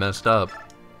 I've messed up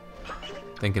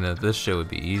thinking that this shit would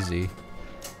be easy.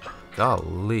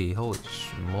 Golly, holy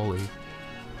schmoly.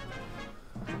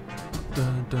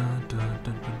 Dun, dun, dun,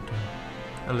 dun, dun, dun.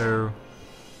 Hello.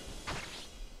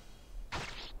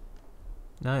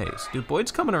 Nice. Dude,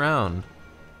 Boyd's coming around.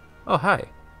 Oh, hi.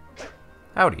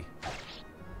 Howdy.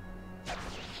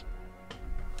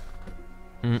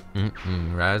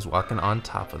 Rhys walking on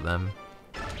top of them.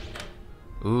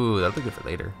 Ooh, that'll be good for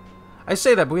later. I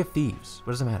say that, but we have thieves.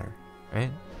 What does it matter,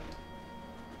 right?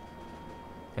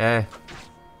 Yeah.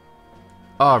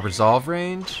 Oh, resolve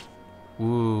range?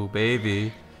 Ooh,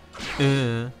 baby.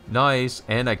 Nice.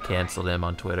 And I canceled him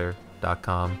on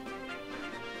Twitter.com.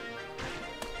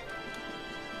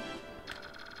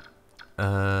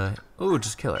 Ooh,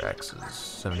 just killer X's.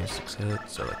 76 hit,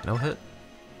 so like no hit.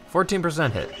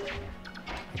 14% hit.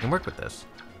 I can work with this.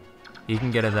 He can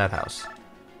get in that house.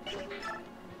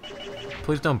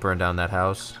 Please don't burn down that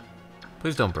house.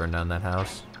 Please don't burn down that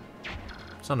house.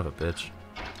 Son of a bitch.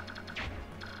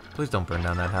 Please don't burn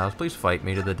down that house. Please fight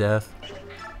me to the death.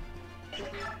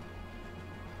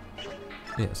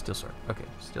 Yeah, steel sword. Okay,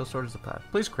 steel sword is the path.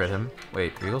 Please crit him.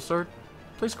 Wait, regal sword?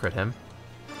 Please crit him.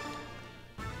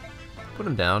 Put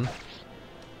him down.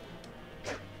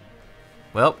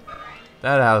 Well,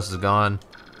 that house is gone.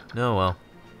 No, well.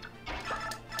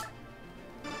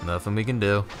 Nothing we can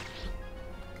do.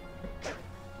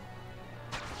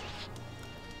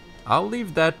 I'll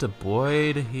leave that to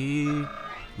Boyd. He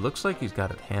looks like he's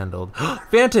got it handled.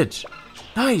 Vantage!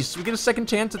 Nice! We get a second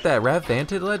chance at that. Wrath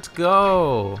Vantage? Let's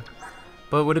go!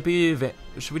 But would it be...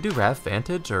 should we do Wrath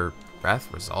Vantage or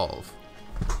Wrath Resolve?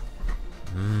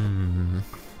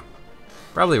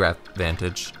 Probably Wrath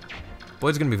Vantage.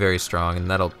 Boyd's gonna be very strong, and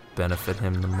that'll benefit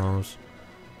him the most.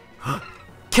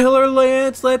 Killer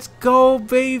Lance! Let's go,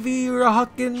 baby!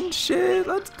 Rockin' shit!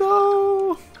 Let's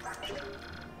go!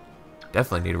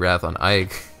 Definitely need Wrath on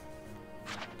Ike.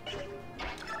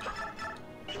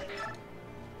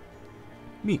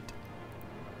 Neat.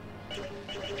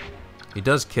 He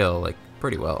does kill, like,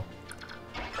 pretty well.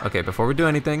 Okay, before we do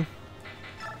anything,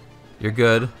 you're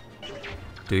good.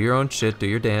 Do your own shit, do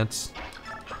your dance.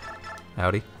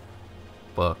 Howdy.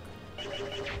 Book.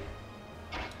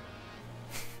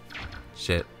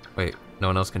 Shit. Wait, no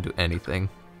one else can do anything.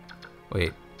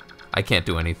 Wait, I can't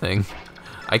do anything.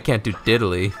 I can't do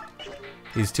diddly.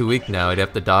 He's too weak now, he'd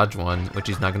have to dodge one, which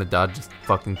he's not gonna dodge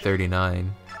fucking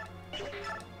 39.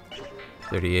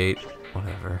 38,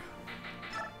 whatever.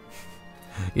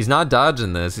 He's not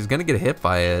dodging this, he's gonna get hit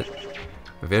by it.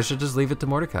 Maybe I should just leave it to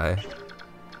Mordecai.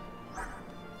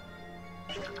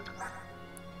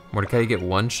 Mordecai, you get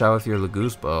one shot with your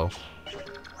Lagoose bow.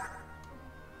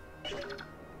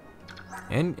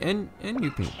 And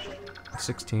you can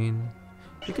 16.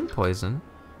 You can poison.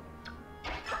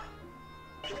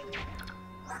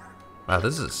 Wow,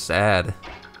 this is sad.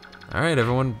 Alright,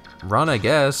 everyone run, I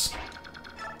guess.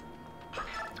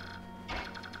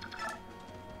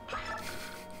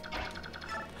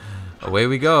 Away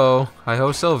we go.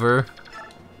 Hi-ho, Silver.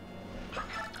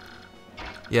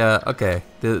 Yeah, okay.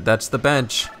 That's the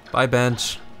bench. Bye,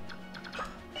 bench.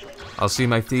 I'll see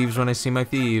my thieves when I see my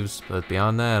thieves, but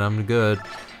beyond that, I'm good.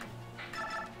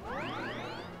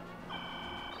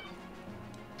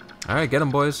 Alright, get them,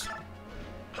 boys.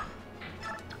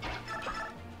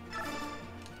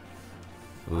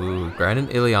 Ooh, grinding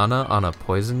Ileana on a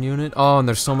poison unit? Oh, and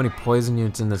there's so many poison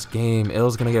units in this game.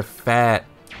 Il's gonna get fat.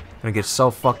 Gonna get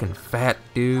so fucking fat,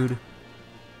 dude.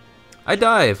 I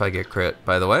die if I get crit,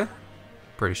 by the way.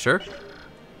 Pretty sure.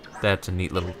 That's a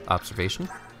neat little observation.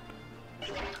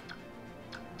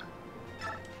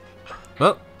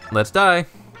 Well, let's die.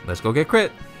 Let's go get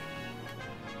crit.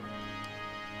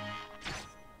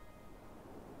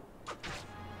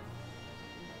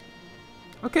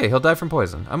 Okay, he'll die from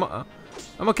poison.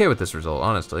 I'm okay with this result,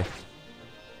 honestly.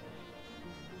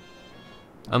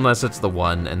 Unless it's the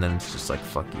one, and then it's just like,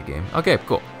 fuck you, game. Okay,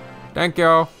 cool. Thank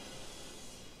you.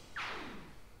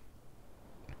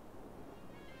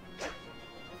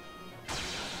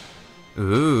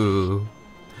 Ooh.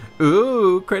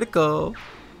 Ooh, critical.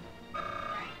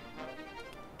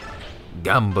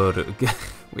 Gamble.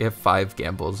 We have 5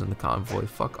 gambles in the convoy.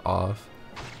 Fuck off.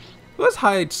 Who has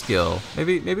high skill?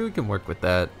 Maybe we can work with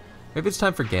that. Maybe it's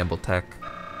time for gamble tech.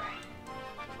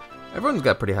 Everyone's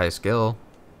got pretty high skill.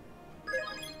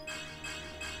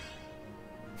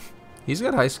 He's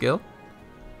got high skill.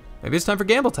 Maybe it's time for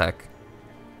gamble tech.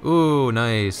 Ooh,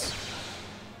 nice.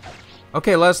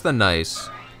 Okay, less than nice.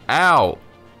 Ow.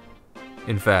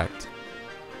 In fact.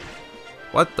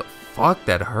 What the fuck?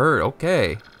 That hurt.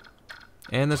 Okay.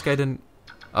 And this guy didn't...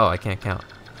 Oh, I can't count.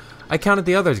 I counted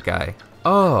the other guy.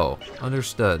 Oh,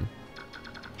 understood.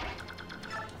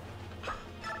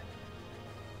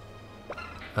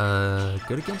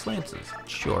 Good against lances.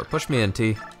 Sure. Push me in,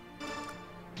 T.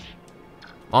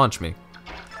 Launch me.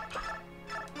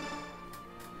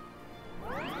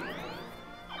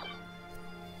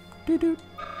 Doo-doo.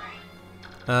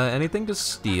 Anything to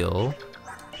steal?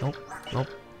 Nope. Nope.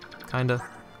 Kinda.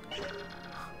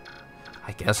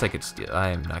 I guess I could steal. I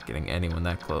am not getting anyone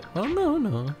that close. Oh, no,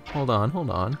 no. Hold on, hold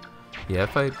on. Yeah,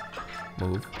 if I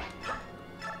move.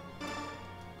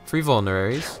 Free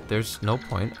vulneraries. There's no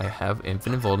point. I have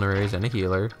infinite vulneraries and a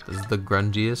healer. This is the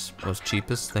grungiest, most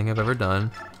cheapest thing I've ever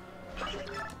done.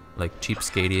 Like,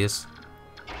 cheapskatiest.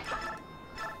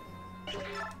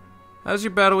 How's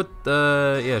your battle with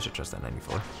the... Yeah, I should trust that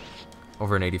 94.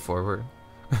 Over an 84.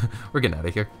 We're getting out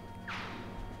of here.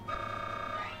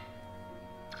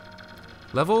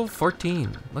 Level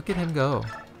 14. Look at him go.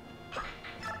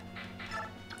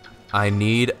 I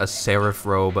need a Seraph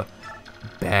robe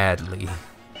badly.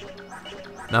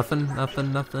 Nothing,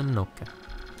 nothing, nothing. Okay.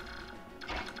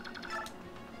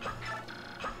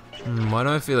 Why do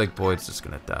I feel like Boyd's just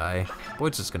gonna die?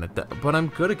 Boyd's just gonna die. But I'm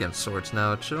good against swords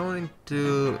now. It should only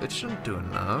do... It shouldn't do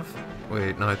enough.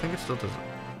 Wait, no, I think it still does.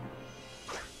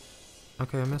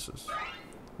 Okay, it misses.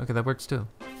 Okay, that works too.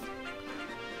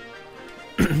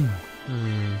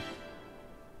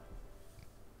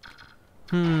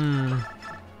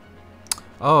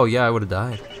 Oh, yeah, I would have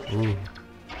died. Ooh.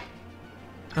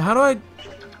 Now, how do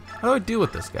I deal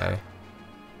with this guy?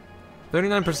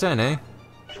 39%, eh?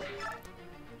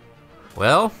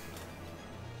 Well,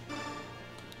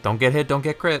 don't get hit, don't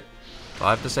get crit. All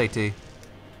I have to say, T.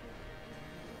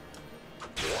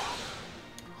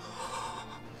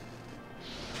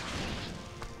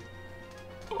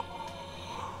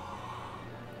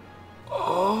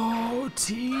 Oh,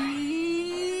 T.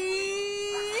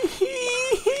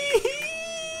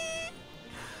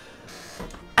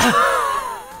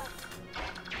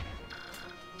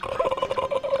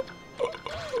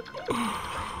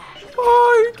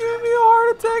 Oh, you're giving me a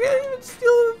heart attack. I didn't even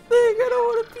steal the thing. I don't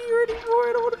want to be here anymore.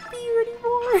 I don't want to be here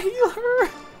anymore. Heal her.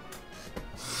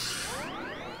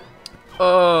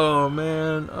 Oh,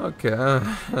 man. Okay.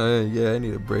 Yeah, I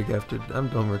need a break after. I'm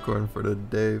done recording for the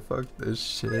day. Fuck this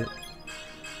shit.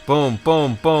 Boom,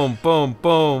 boom, boom, boom,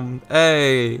 boom.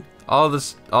 Hey. All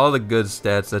the good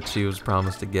stats that she was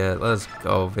promised to get. Let's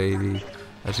go, baby.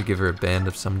 I should give her a band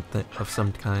of some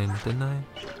kind, didn't I?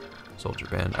 Soldier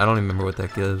band. I don't even remember what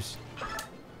that gives.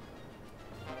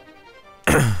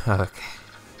 Okay.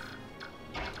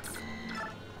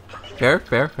 Fair,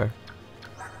 fair, fair.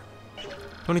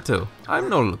 22. I'm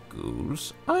no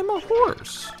goose. I'm a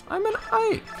horse. I'm an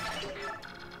Ike.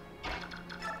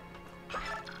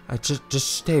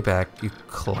 Just stay back, you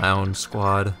clown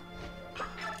squad.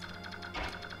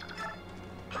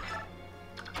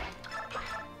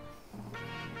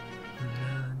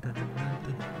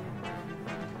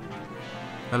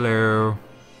 Hello.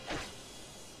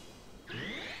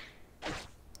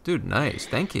 Dude, nice.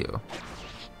 Thank you.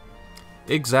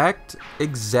 Exact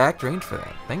range for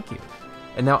that. Thank you.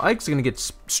 And now Ike's gonna get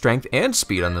strength and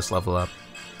speed on this level up.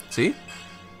 See?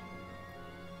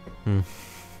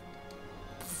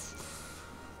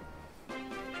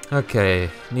 Okay.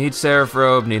 Need Seraph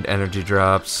Robe, need energy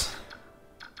drops.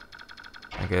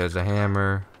 Okay, there's a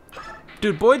hammer.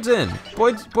 Dude, Boyd's in.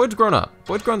 Boyd's grown up.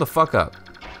 Boyd's grown the fuck up.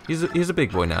 He's a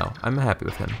big boy now. I'm happy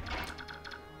with him.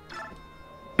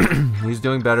 He's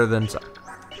doing better than some.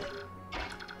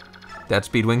 That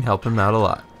Speedwing helped him out a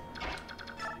lot.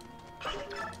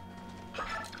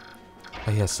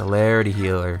 Oh yeah, Celerity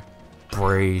Healer.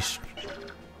 Brace.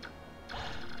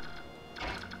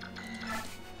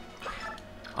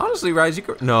 Honestly, Rhys, you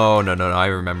could... No, I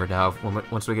remember now.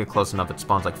 Once we get close enough, it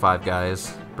spawns like 5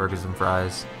 guys. Burgers and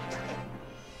fries.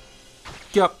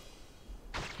 Yup.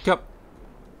 Yup.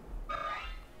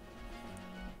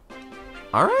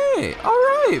 Alright,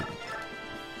 alright.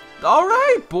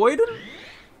 Alright,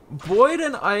 Boyd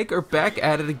and Ike are back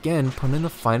at it again, putting in the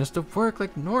finest of work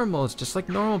like normal. It's just like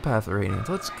normal path ratings.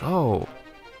 Let's go.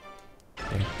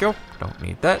 There you go. Don't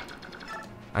need that.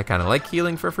 I kind of like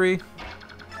healing for free.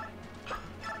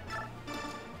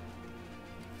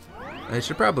 I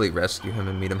should probably rescue him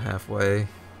and meet him halfway.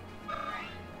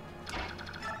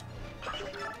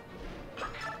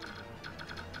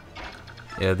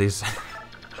 Yeah, these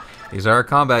are our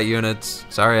combat units.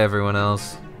 Sorry, everyone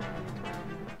else.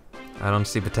 I don't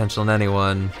see potential in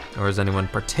anyone, nor is anyone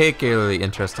particularly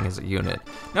interesting as a unit.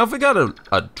 Now, if we got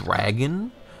a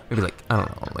dragon, maybe like, I don't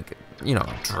know, like, a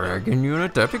dragon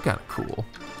unit, that'd be kind of cool.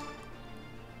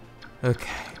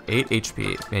 Okay, 8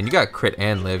 HP. Man, you got crit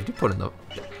and live. You put in the...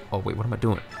 Oh, wait, what am I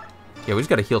doing? Yeah, we just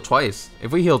gotta heal twice.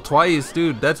 If we heal twice,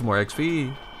 dude, that's more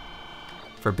XP.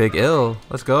 For Big Ill.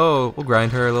 Let's go. We'll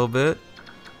grind her a little bit.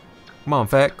 Come on,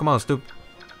 fat. Come on, stupid.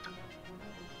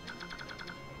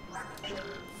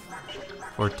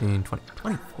 14, 20,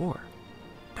 24.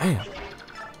 Damn.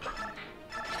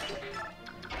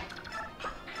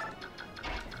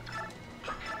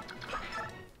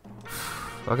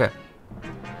 Okay.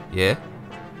 Yeah?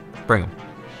 Bring him.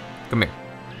 Come here.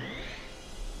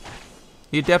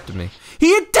 He adapted me.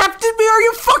 He adapted me? Are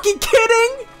you fucking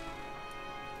kidding?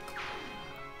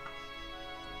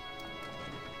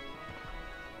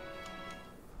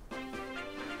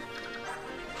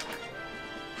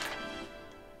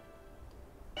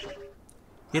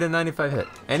 He had a 95 hit.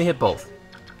 And he hit both.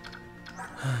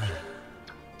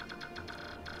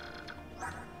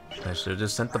 I should have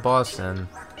just sent the boss in.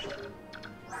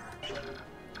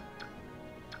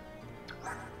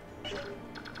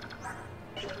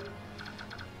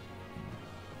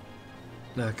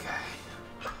 Okay.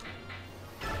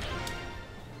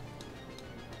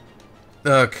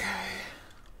 Okay.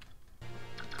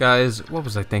 Guys, what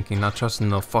was I thinking? Not trusting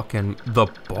the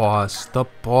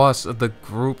boss of the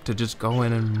group to just go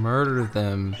in and murder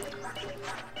them.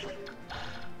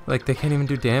 Like, they can't even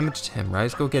do damage to him.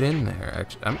 Rhys, go get in there.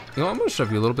 Actually, I'm gonna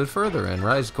shove you a little bit further in.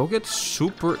 Rhys, go get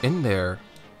super in there.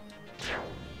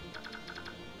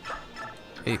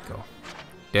 There you go.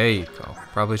 There you go.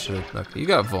 Probably should have. Okay, you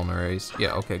got vulneraries.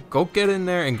 Yeah, okay. Go get in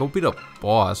there and go beat up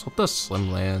boss. What the Slim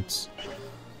Lance?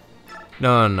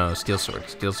 No, Steel Sword.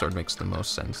 Steel Sword makes the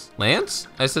most sense. Lance?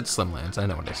 I said Slim Lance. I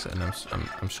know what I said.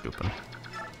 I'm stupid.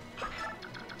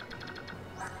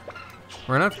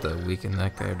 We're gonna have to weaken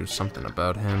that guy or do something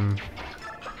about him.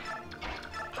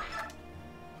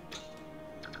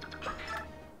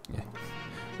 Yeah.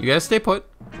 You guys stay put.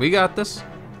 We got this.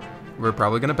 We're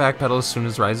probably gonna backpedal as soon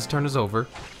as Rhys' turn is over.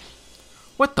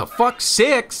 What the fuck?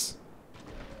 6?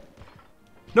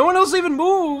 No one else even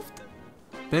moved.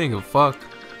 They didn't give a fuck.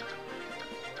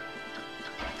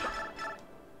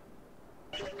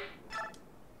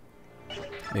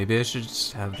 Maybe I should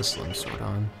just have the Slim Sword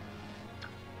on.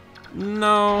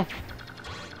 No,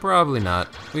 probably not.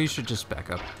 We should just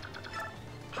back up.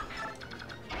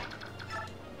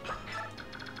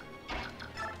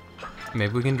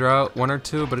 Maybe we can draw out 1 or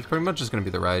 2, but it's pretty much just gonna be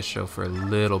the Rhys show for a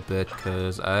little bit,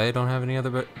 because I don't have any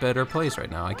other better plays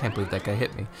right now. I can't believe that guy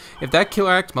hit me. If that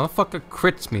Killer Axe motherfucker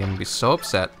crits me, I'm gonna be so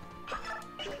upset.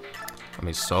 I'm gonna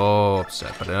be so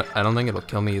upset, but I don't think it'll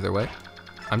kill me either way.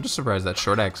 I'm just surprised that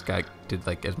Short Axe guy did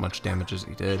like as much damage as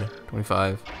he did.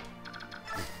 25.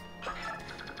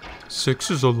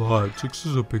 6 is a lot. 6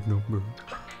 is a big number.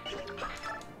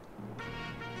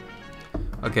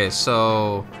 Okay,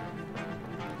 so...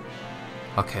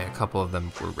 Okay, a couple of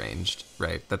them were ranged.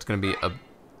 Right, that's gonna be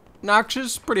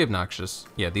obnoxious. Pretty obnoxious.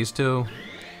 Yeah, these two...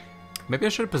 Maybe I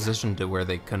should have positioned it where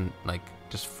they couldn't, like,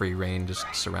 just free reign, just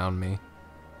surround me.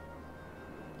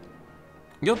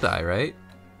 You'll die, right?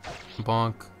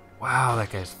 Bonk. Wow, that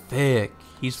guy's thick.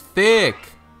 He's thick!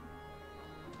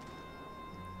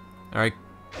 Alright.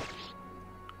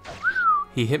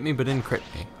 He hit me but didn't crit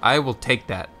me. I will take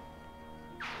that.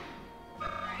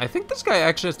 I think this guy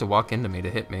actually has to walk into me to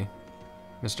hit me.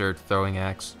 Mr. Throwing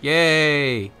Axe.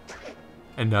 Yay!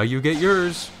 And now you get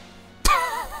yours.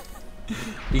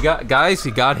 He got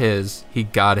his. He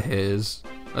got his.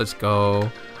 Let's go.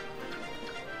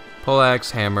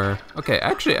 Poleaxe, hammer. Okay,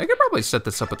 actually, I could probably set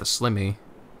this up with a Slimmy,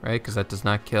 right? Because that does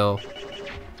not kill.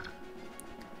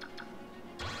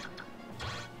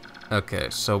 Okay,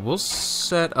 so we'll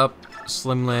set up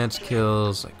Slim Lance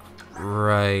kills like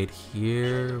right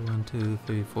here. 1, 2,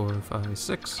 3, 4, 5,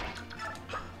 6.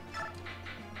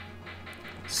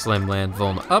 Slim Land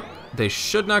Vuln up. They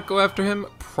should not go after him.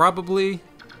 Probably.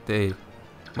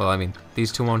 Well, I mean,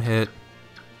 these two won't hit.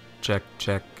 Check,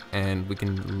 check. And we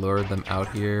can lure them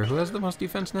out here. Who has the most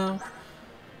defense now?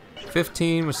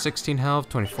 15 with 16 health,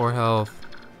 24 health.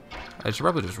 I should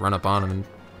probably just run up on him and...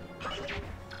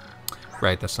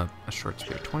 Right, that's not a short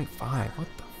spear. 25, what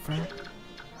the frick?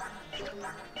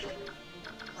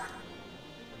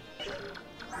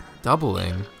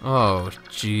 Doubling? Oh,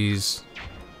 jeez.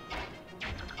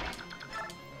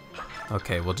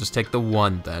 Okay, we'll just take the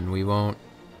 1 then. We won't...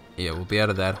 Yeah, we'll be out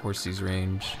of that horsey's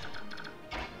range.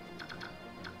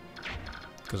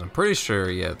 Because I'm pretty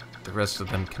sure, yeah, the rest of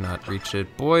them cannot reach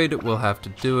it. Boyd will have to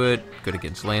do it. Good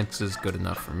against lances, good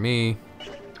enough for me.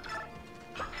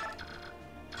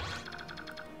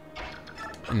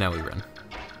 And now we run.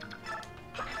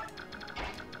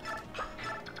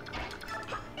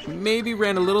 Maybe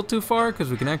ran a little too far, because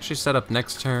we can actually set up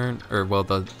next turn, or well,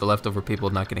 the leftover people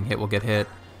not getting hit will get hit.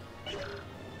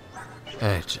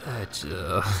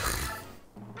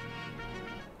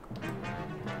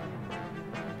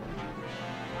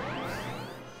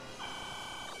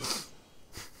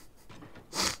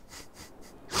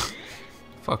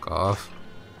 Fuck off.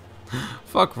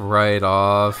 Fuck right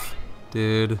off,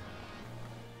 dude.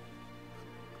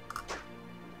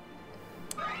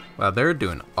 Wow, they're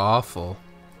doing awful.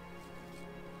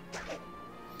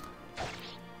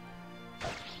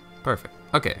 Perfect.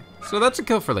 Okay, so that's a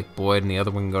kill for like Boyd, and the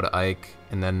other one can go to Ike,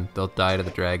 and then they'll die to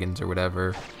the dragons or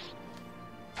whatever.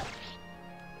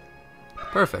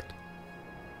 Perfect.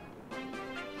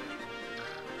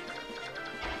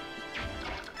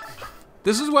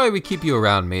 This is why we keep you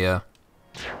around, Mia.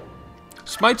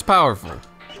 Smite's powerful.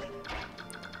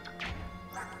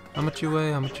 How much you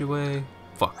weigh? How much you weigh?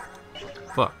 Fuck.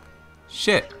 Fuck.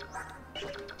 Shit.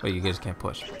 Wait, you guys can't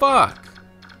push. Fuck!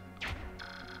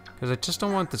 Because I just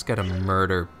don't want this guy to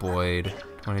murder Boyd.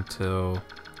 22.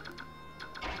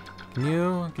 Can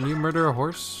you murder a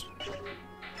horse?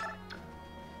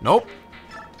 Nope.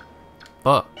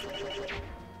 Fuck.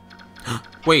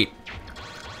 Wait.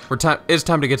 It's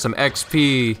time to get some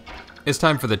XP. It's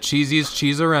time for the cheesiest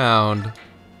cheese around.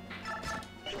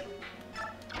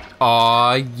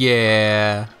 Aw,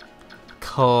 yeah.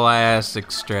 Classic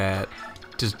strat.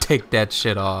 Just take that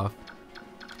shit off.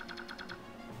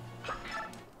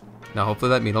 Now hopefully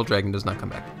that Metal Dragon does not come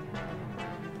back.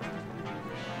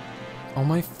 Oh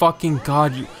my fucking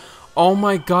god, oh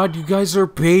my god, you guys are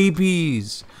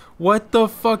babies. What the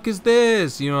fuck is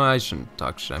this? You know, I shouldn't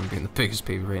talk shit. I'm being the biggest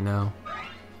baby right now.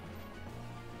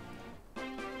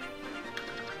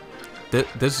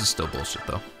 This is still bullshit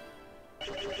though.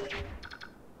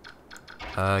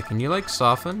 Can you like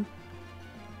soften?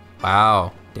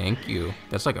 Wow, thank you.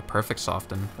 That's like a perfect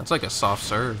soften. That's like a soft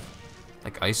serve.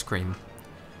 Like ice cream.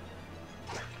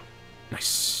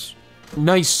 Nice.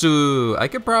 Nice. I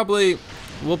could probably,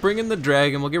 we'll bring in the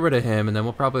dragon, we'll get rid of him, and then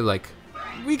we'll probably like,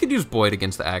 we could use Boyd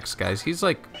against the axe guys. He's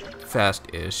like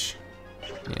fast-ish.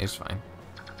 Yeah, he's fine.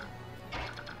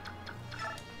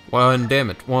 1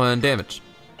 damage, 1 damage.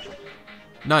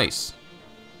 Nice.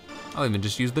 I'll even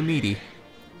just use the meaty.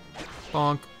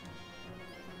 Bonk.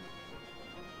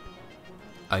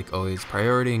 Ike always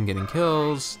priority in getting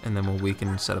kills, and then we'll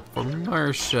weaken set up for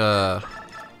Marsha.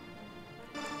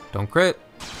 Don't crit.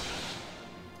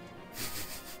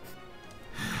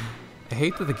 I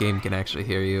hate that the game can actually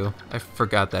hear you. I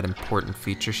forgot that important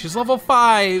feature. She's level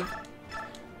 5!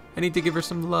 I need to give her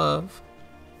some love.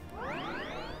 I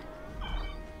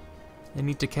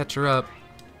need to catch her up.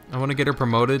 I want to get her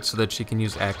promoted so that she can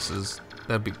use axes.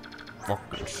 That'd be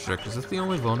fucking sick. Is this the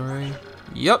only vulnerary?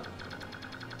 Yep.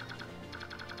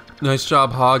 Nice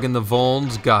job hogging the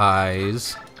vulns,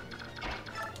 guys.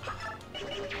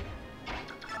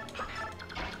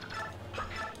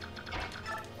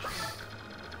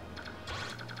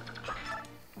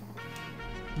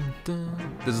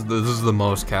 This is the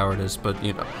most cowardice, but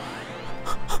you know.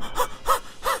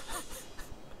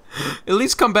 At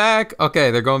least come back.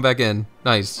 Okay, they're going back in.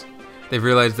 Nice. They've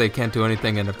realized they can't do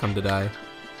anything and have come to die.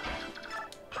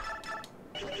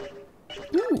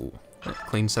 Ooh,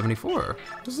 clean 74.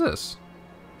 What's this?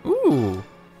 Ooh.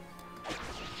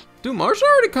 Dude, Marsha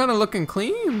already kind of looking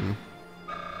clean.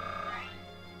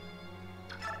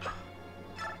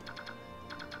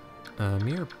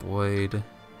 Mere Boyd.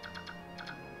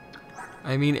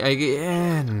 I mean,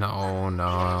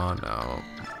 no.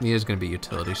 Mia's gonna be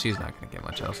utility. She's not gonna get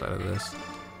much else out of this.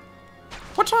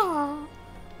 Whatcha?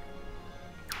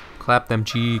 Clap them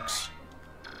cheeks.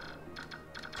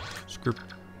 Screw.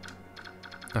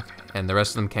 Okay, and the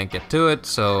rest of them can't get to it.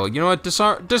 So you know what?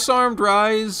 Disarmed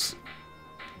Rhys.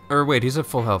 Or wait, he's at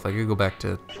full health. I could go back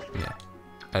to. Yeah,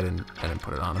 I didn't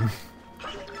put it on him.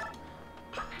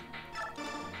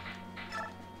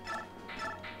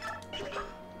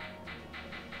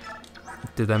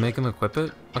 Did that make him equip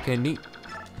it? Okay, neat.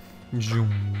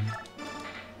 Zoom.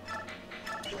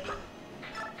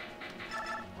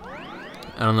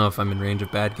 I don't know if I'm in range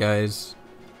of bad guys.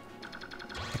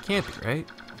 I can't be, right?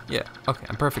 Yeah, okay,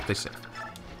 I'm perfectly safe.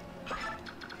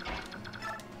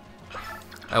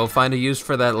 I will find a use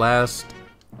for that last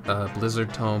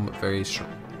Blizzard Tome very short.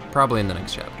 Probably in the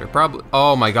next chapter. Probably.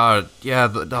 Oh my god, yeah,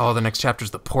 the next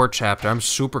chapter's the port chapter. I'm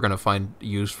super gonna find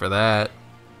use for that.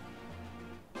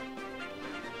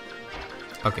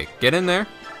 Okay, get in there.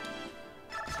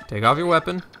 Take off your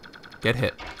weapon. Get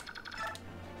hit.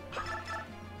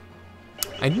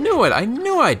 I knew it. I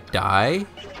knew I'd die.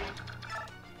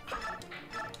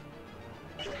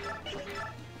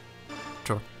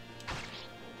 Sure.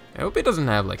 I hope it doesn't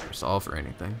have like resolve or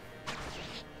anything.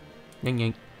 Ying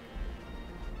ying.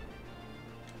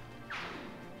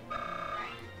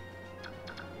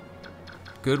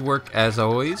 Good work as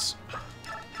always.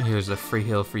 Here's a free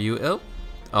heal for you, Ill.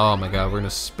 Oh my god, we're gonna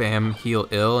spam heal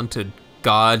Ill into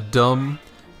goddom,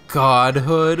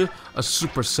 godhood, a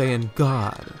Super Saiyan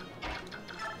god.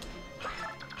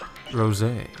 Rose.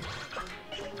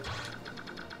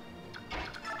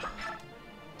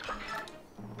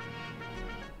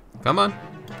 Come on.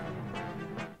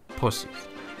 Pussy.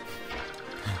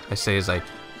 I say as I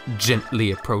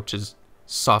gently approach as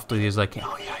softly as I can.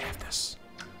 Oh yeah, I have this.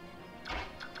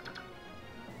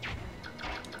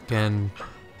 Again.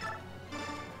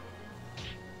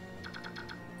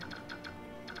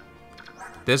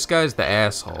 This guy's the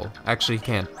asshole. Actually, he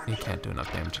can't do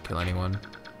enough damage to kill anyone.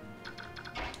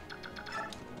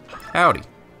 Howdy.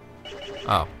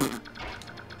 Oh.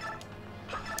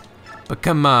 But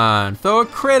come on, throw a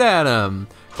crit at him.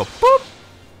 Go boop.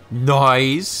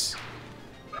 Nice.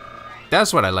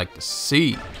 That's what I like to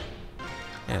see.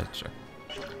 Yeah, sure.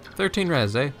 13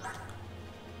 res, eh?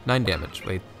 9 damage,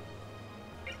 wait.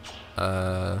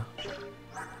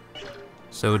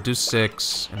 So do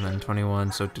 6, and then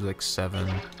 21, so do like 7.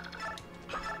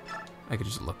 I could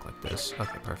just look like this.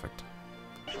 Okay, perfect.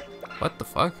 What the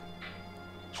fuck?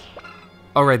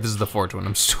 Oh right, this is the forge one,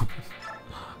 I'm stupid.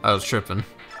 I was tripping.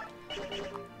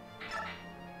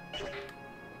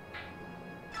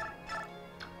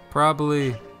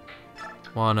 Probably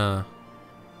wanna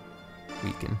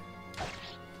weaken.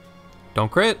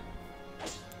 Don't crit.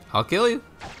 I'll kill you.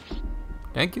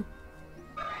 Thank you.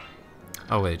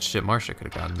 Oh wait, shit, Marcia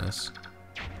could have gotten this.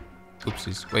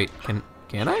 Oopsies. Wait, can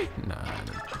I? Nah, I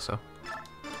don't think so.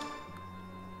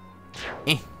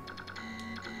 Eh.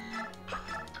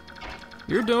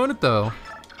 You're doing it though.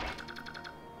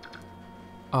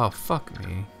 Oh, fuck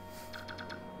me.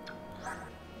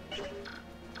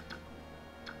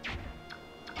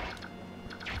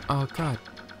 Oh god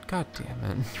damn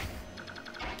it.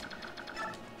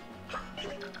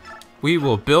 We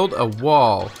will build a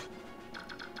wall.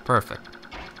 Perfect.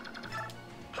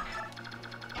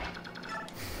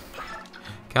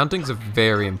 Counting's a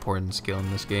very important skill in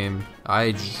this game.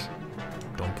 I just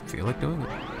don't feel like doing it.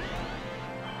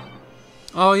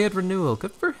 Oh, he had renewal.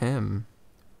 Good for him.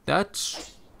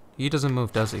 He doesn't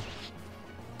move, does he?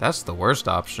 That's the worst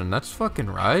option. That's fucking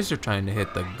Rhys you're trying to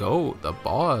hit, the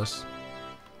boss.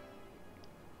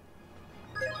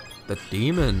 The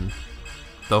demon.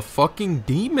 The fucking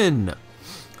demon.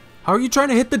 How are you trying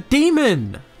to hit the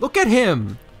demon? Look at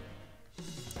him.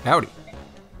 Howdy.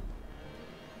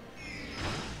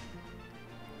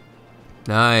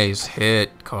 Nice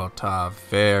hit, Kotov.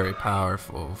 Very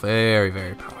powerful. Very,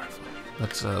 very powerful.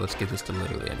 Let's give this to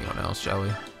literally anyone else, shall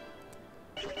we?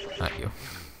 Not you.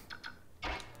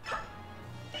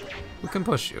 Who can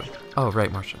push you? Oh,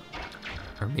 right, Marcia.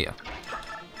 Or Mia.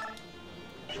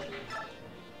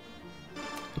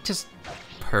 Just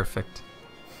perfect.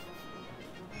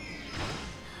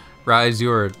 Rhys,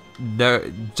 you're there.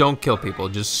 Don't kill people.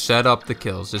 Just set up the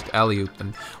kills. Just alley-oop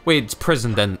them. Wait, it's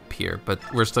prison then pier, but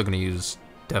we're still gonna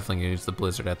definitely gonna use the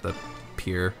blizzard at the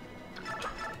pier.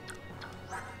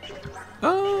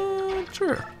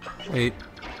 Sure. Wait.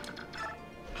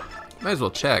 Might as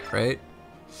well check, right?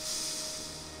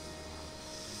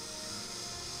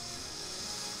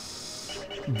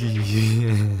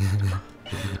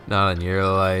 Not in your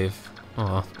life.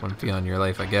 Oh, wouldn't be on your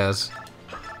life, I guess.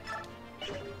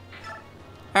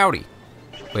 Howdy.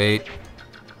 Wait.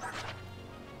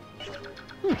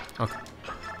 Okay.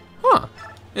 Huh.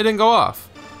 It didn't go off.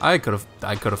 I could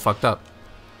have fucked up.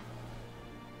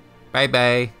 Bye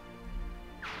bye.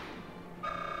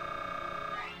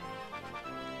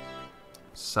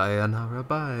 Sayonara,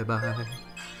 bye bye.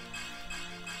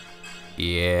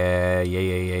 Yeah.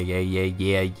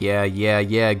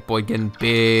 Boy getting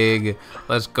big.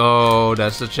 Let's go.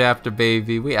 That's the chapter,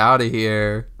 baby. We out of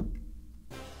here.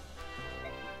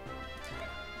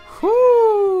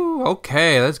 Whew.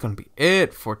 Okay, that's gonna be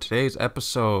it for today's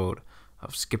episode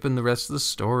of skipping the rest of the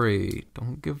story.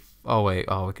 Don't give. Oh wait.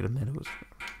 Oh, we could admit it was.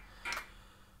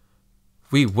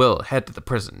 We will head to the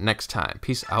prison next time.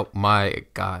 Peace out, my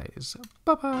guys.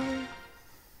 Bye bye.